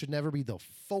music should never be the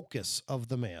focus of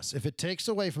the Mass. If it takes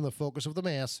away from the focus of the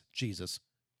Mass, Jesus,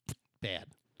 bad.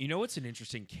 You know what's an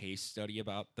interesting case study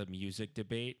about the music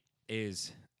debate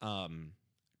is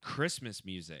Christmas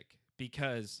music,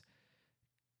 because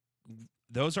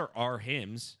those are our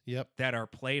hymns that are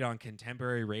played on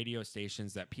contemporary radio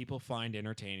stations that people find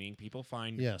entertaining, people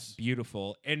find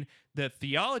beautiful. And the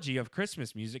theology of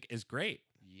Christmas music is great.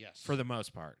 Yes. For the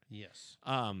most part. Yes.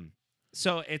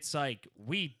 So it's like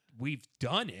we've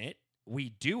done it. We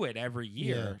do it every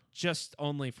year, just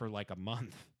only for like a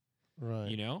month.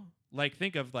 Right. Like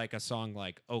think of like a song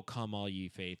like "Oh Come All Ye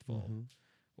Faithful"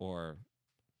 or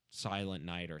 "Silent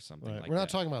Night" or something like that. We're not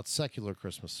talking about secular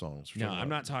Christmas songs. No, I'm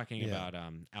not talking about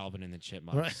Alvin and the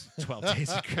Chipmunks, 12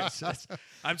 Days of Christmas.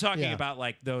 I'm talking about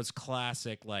like those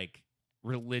classic like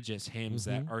religious hymns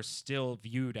that are still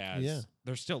viewed as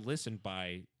they're still listened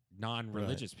by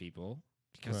non-religious people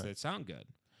because they sound good.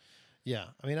 Yeah.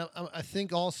 I mean, I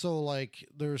think also like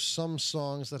there's some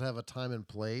songs that have a time and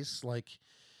place. Like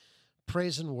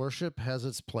praise and worship has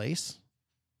its place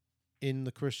in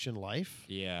the Christian life.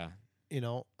 Yeah.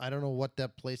 I don't know what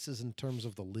that place is in terms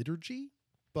of the liturgy,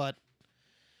 but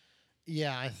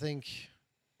yeah, I think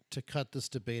to cut this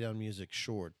debate on music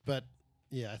short, but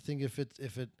yeah, I think if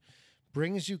it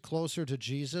brings you closer to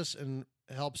Jesus and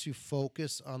helps you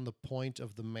focus on the point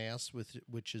of the Mass,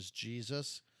 which is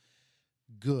Jesus,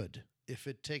 good. If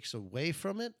it takes away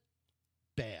from it,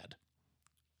 bad.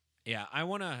 Yeah, I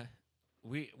want to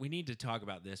we need to talk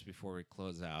about this before we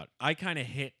close out. I kind of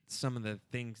hit some of the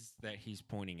things that he's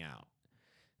pointing out.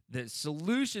 The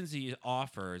solutions he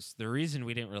offers, the reason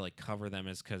we didn't really cover them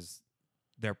is because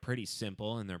they're pretty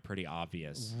simple and they're pretty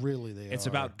obvious. Really, they are. It's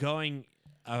about going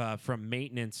from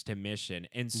maintenance to mission.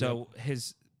 And so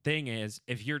his thing is,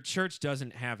 if your church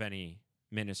doesn't have any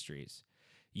ministries,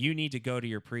 you need to go to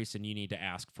your priest and you need to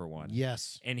ask for one.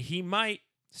 Yes. And he might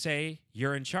say,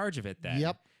 you're in charge of it then.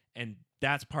 Yep. And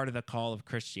that's part of the call of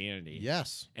Christianity.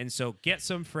 Yes. And so get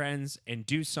some friends and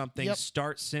do something. Yep.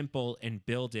 Start simple and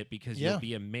build it, because Yeah. you'll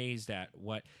be amazed at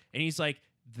what. And he's like,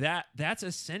 that's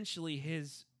essentially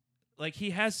his, like, he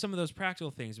has some of those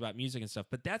practical things about music and stuff,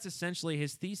 but that's essentially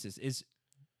his thesis is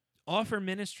offer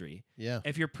ministry. Yeah.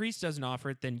 If your priest doesn't offer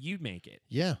it, then you make it.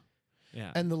 Yeah.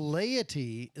 Yeah. And the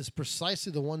laity is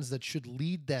precisely the ones that should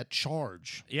lead that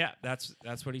charge. Yeah, that's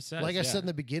what he says. Like I yeah. said in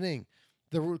the beginning,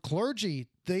 the clergy,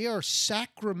 they are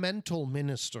sacramental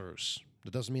ministers.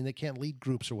 That doesn't mean they can't lead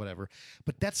groups or whatever,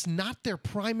 but that's not their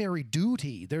primary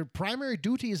duty. Their primary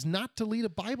duty is not to lead a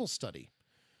Bible study.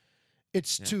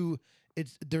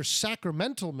 They're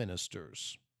sacramental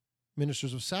ministers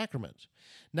of sacrament.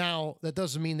 Now, that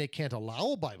doesn't mean they can't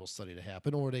allow a Bible study to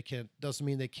happen, or doesn't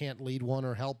mean they can't lead one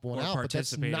or help one Or out, but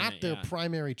that's participate in not it, their yeah.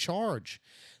 primary charge.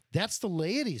 That's the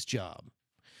laity's job.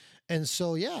 And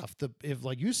so, yeah, if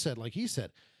like you said, like he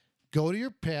said, go to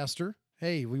your pastor,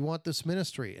 hey, we want this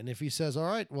ministry. And if he says, all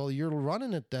right, well, you're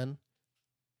running it then,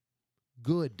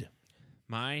 good.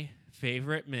 My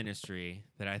favorite ministry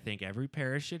that I think every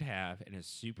parish should have and is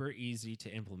super easy to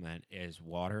implement is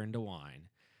water into wine.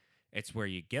 It's where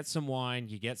you get some wine,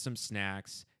 you get some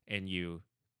snacks, and you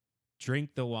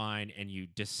drink the wine and you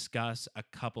discuss a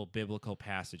couple biblical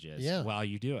passages while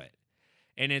you do it.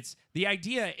 And the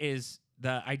idea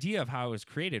of how it was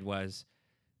created was,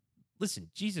 listen,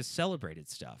 Jesus celebrated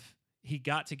stuff. He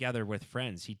got together with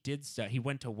friends. He did stuff. He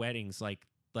went to weddings. Like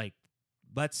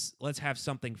let's have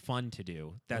something fun to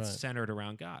do that's centered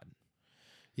around God.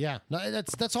 Yeah, no,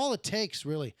 that's all it takes,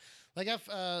 really. Like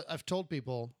I've told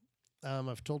people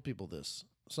this.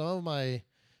 Some of my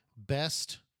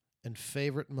best and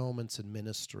favorite moments in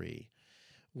ministry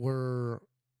were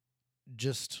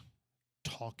just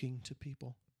talking to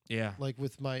people. Yeah. Like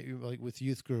with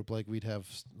youth group, like we'd have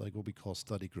like what we call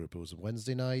study group. It was a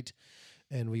Wednesday night,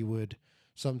 and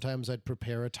sometimes I'd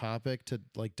prepare a topic to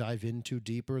like dive into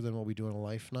deeper than what we do on a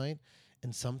life night,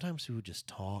 and sometimes we would just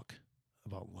talk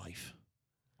about life.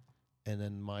 And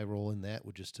then my role in that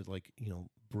would just to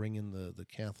bring in the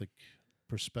Catholic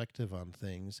perspective on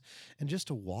things and just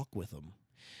to walk with them.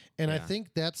 And I think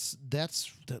that's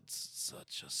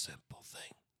such a simple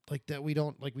thing. Like that we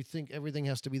think everything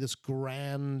has to be this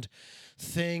grand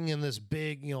thing and this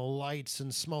big, lights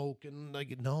and smoke and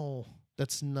no,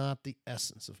 that's not the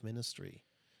essence of ministry.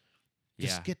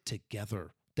 Just get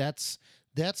together. That's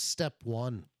step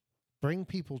one. Bring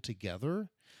people together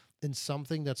in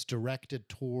something that's directed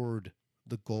toward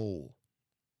the goal.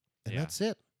 And that's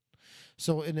it.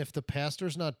 So, and if the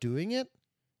pastor's not doing it,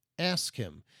 ask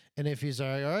him. And if he's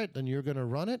all right, then you're going to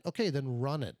run it. Okay, then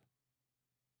run it.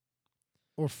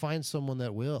 Or find someone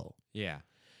that will. Yeah.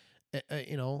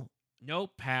 No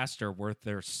pastor worth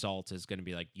their salt is going to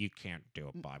be like, you can't do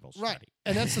a Bible study. Right.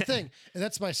 And that's the thing. And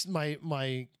that's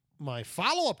my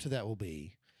follow-up to that will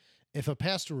be, if a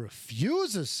pastor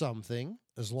refuses something,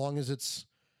 as long as it's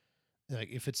like,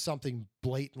 if it's something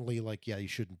blatantly like, yeah, you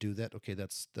shouldn't do that. Okay,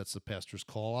 that's the pastor's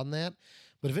call on that.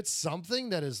 But if it's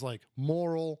something that is like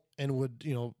moral and would,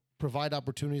 provide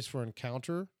opportunities for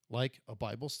encounter, like a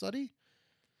Bible study,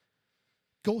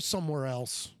 go somewhere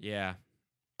else. Yeah.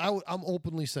 I'm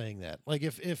openly saying that. Like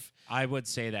if I would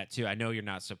say that too. I know you're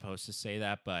not supposed to say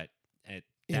that, but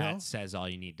that says all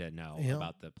you need to know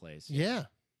about the place. Yeah.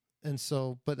 And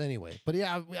so, but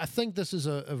yeah, I think this is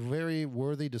a very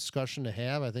worthy discussion to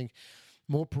have. I think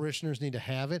more parishioners need to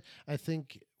have it. I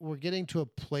think we're getting to a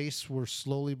place where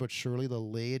slowly but surely the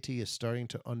laity is starting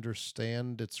to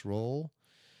understand its role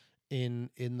in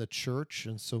the church.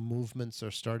 And so movements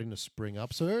are starting to spring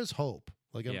up. So there's hope.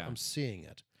 Like I'm seeing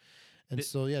it. And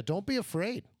so, yeah, don't be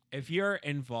afraid. If you're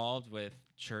involved with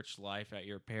church life at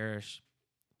your parish,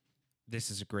 this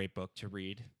is a great book to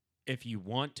read. If you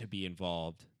want to be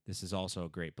involved, this is also a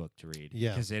great book to read. Yeah.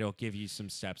 Because it'll give you some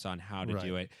steps on how to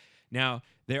do it. Now,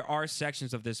 there are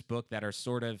sections of this book that are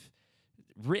sort of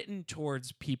written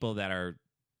towards people that are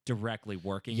directly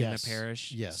working in the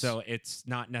parish. Yes. So it's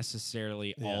not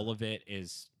necessarily all of it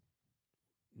is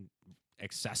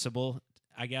accessible,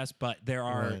 I guess, but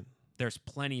there's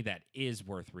plenty that is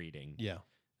worth reading. Yeah.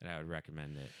 That I would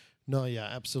recommend it. No, yeah,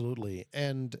 absolutely.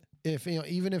 And if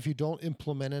even if you don't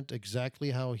implement it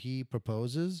exactly how he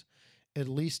proposes, at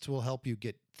least will help you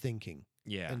get thinking.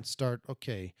 Yeah. And start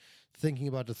thinking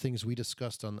about the things we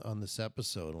discussed on this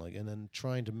episode, and then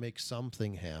trying to make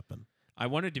something happen. I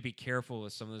wanted to be careful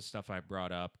with some of the stuff I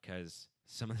brought up because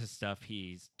some of the stuff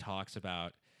he talks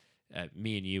about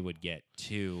me and you would get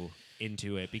too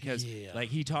into it because Yeah. like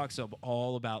he talks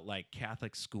all about like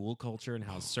Catholic school culture and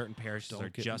how certain parishes are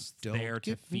just there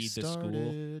to feed the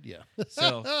school. Yeah.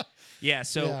 So yeah,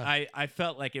 Yeah. I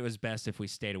felt like it was best if we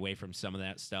stayed away from some of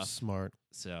that stuff. Smart.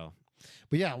 So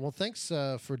But yeah, well, thanks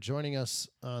for joining us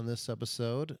on this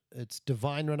episode. It's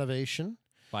Divine Renovation.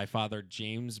 by Father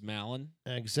James Mallon.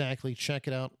 Exactly. Check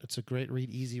it out. It's a great read,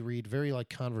 easy read, very like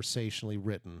conversationally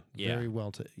written, Yeah. very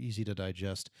easy to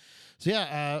digest. So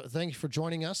yeah, thank you for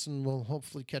joining us, and we'll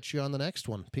hopefully catch you on the next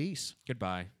one. Peace.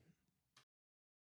 Goodbye.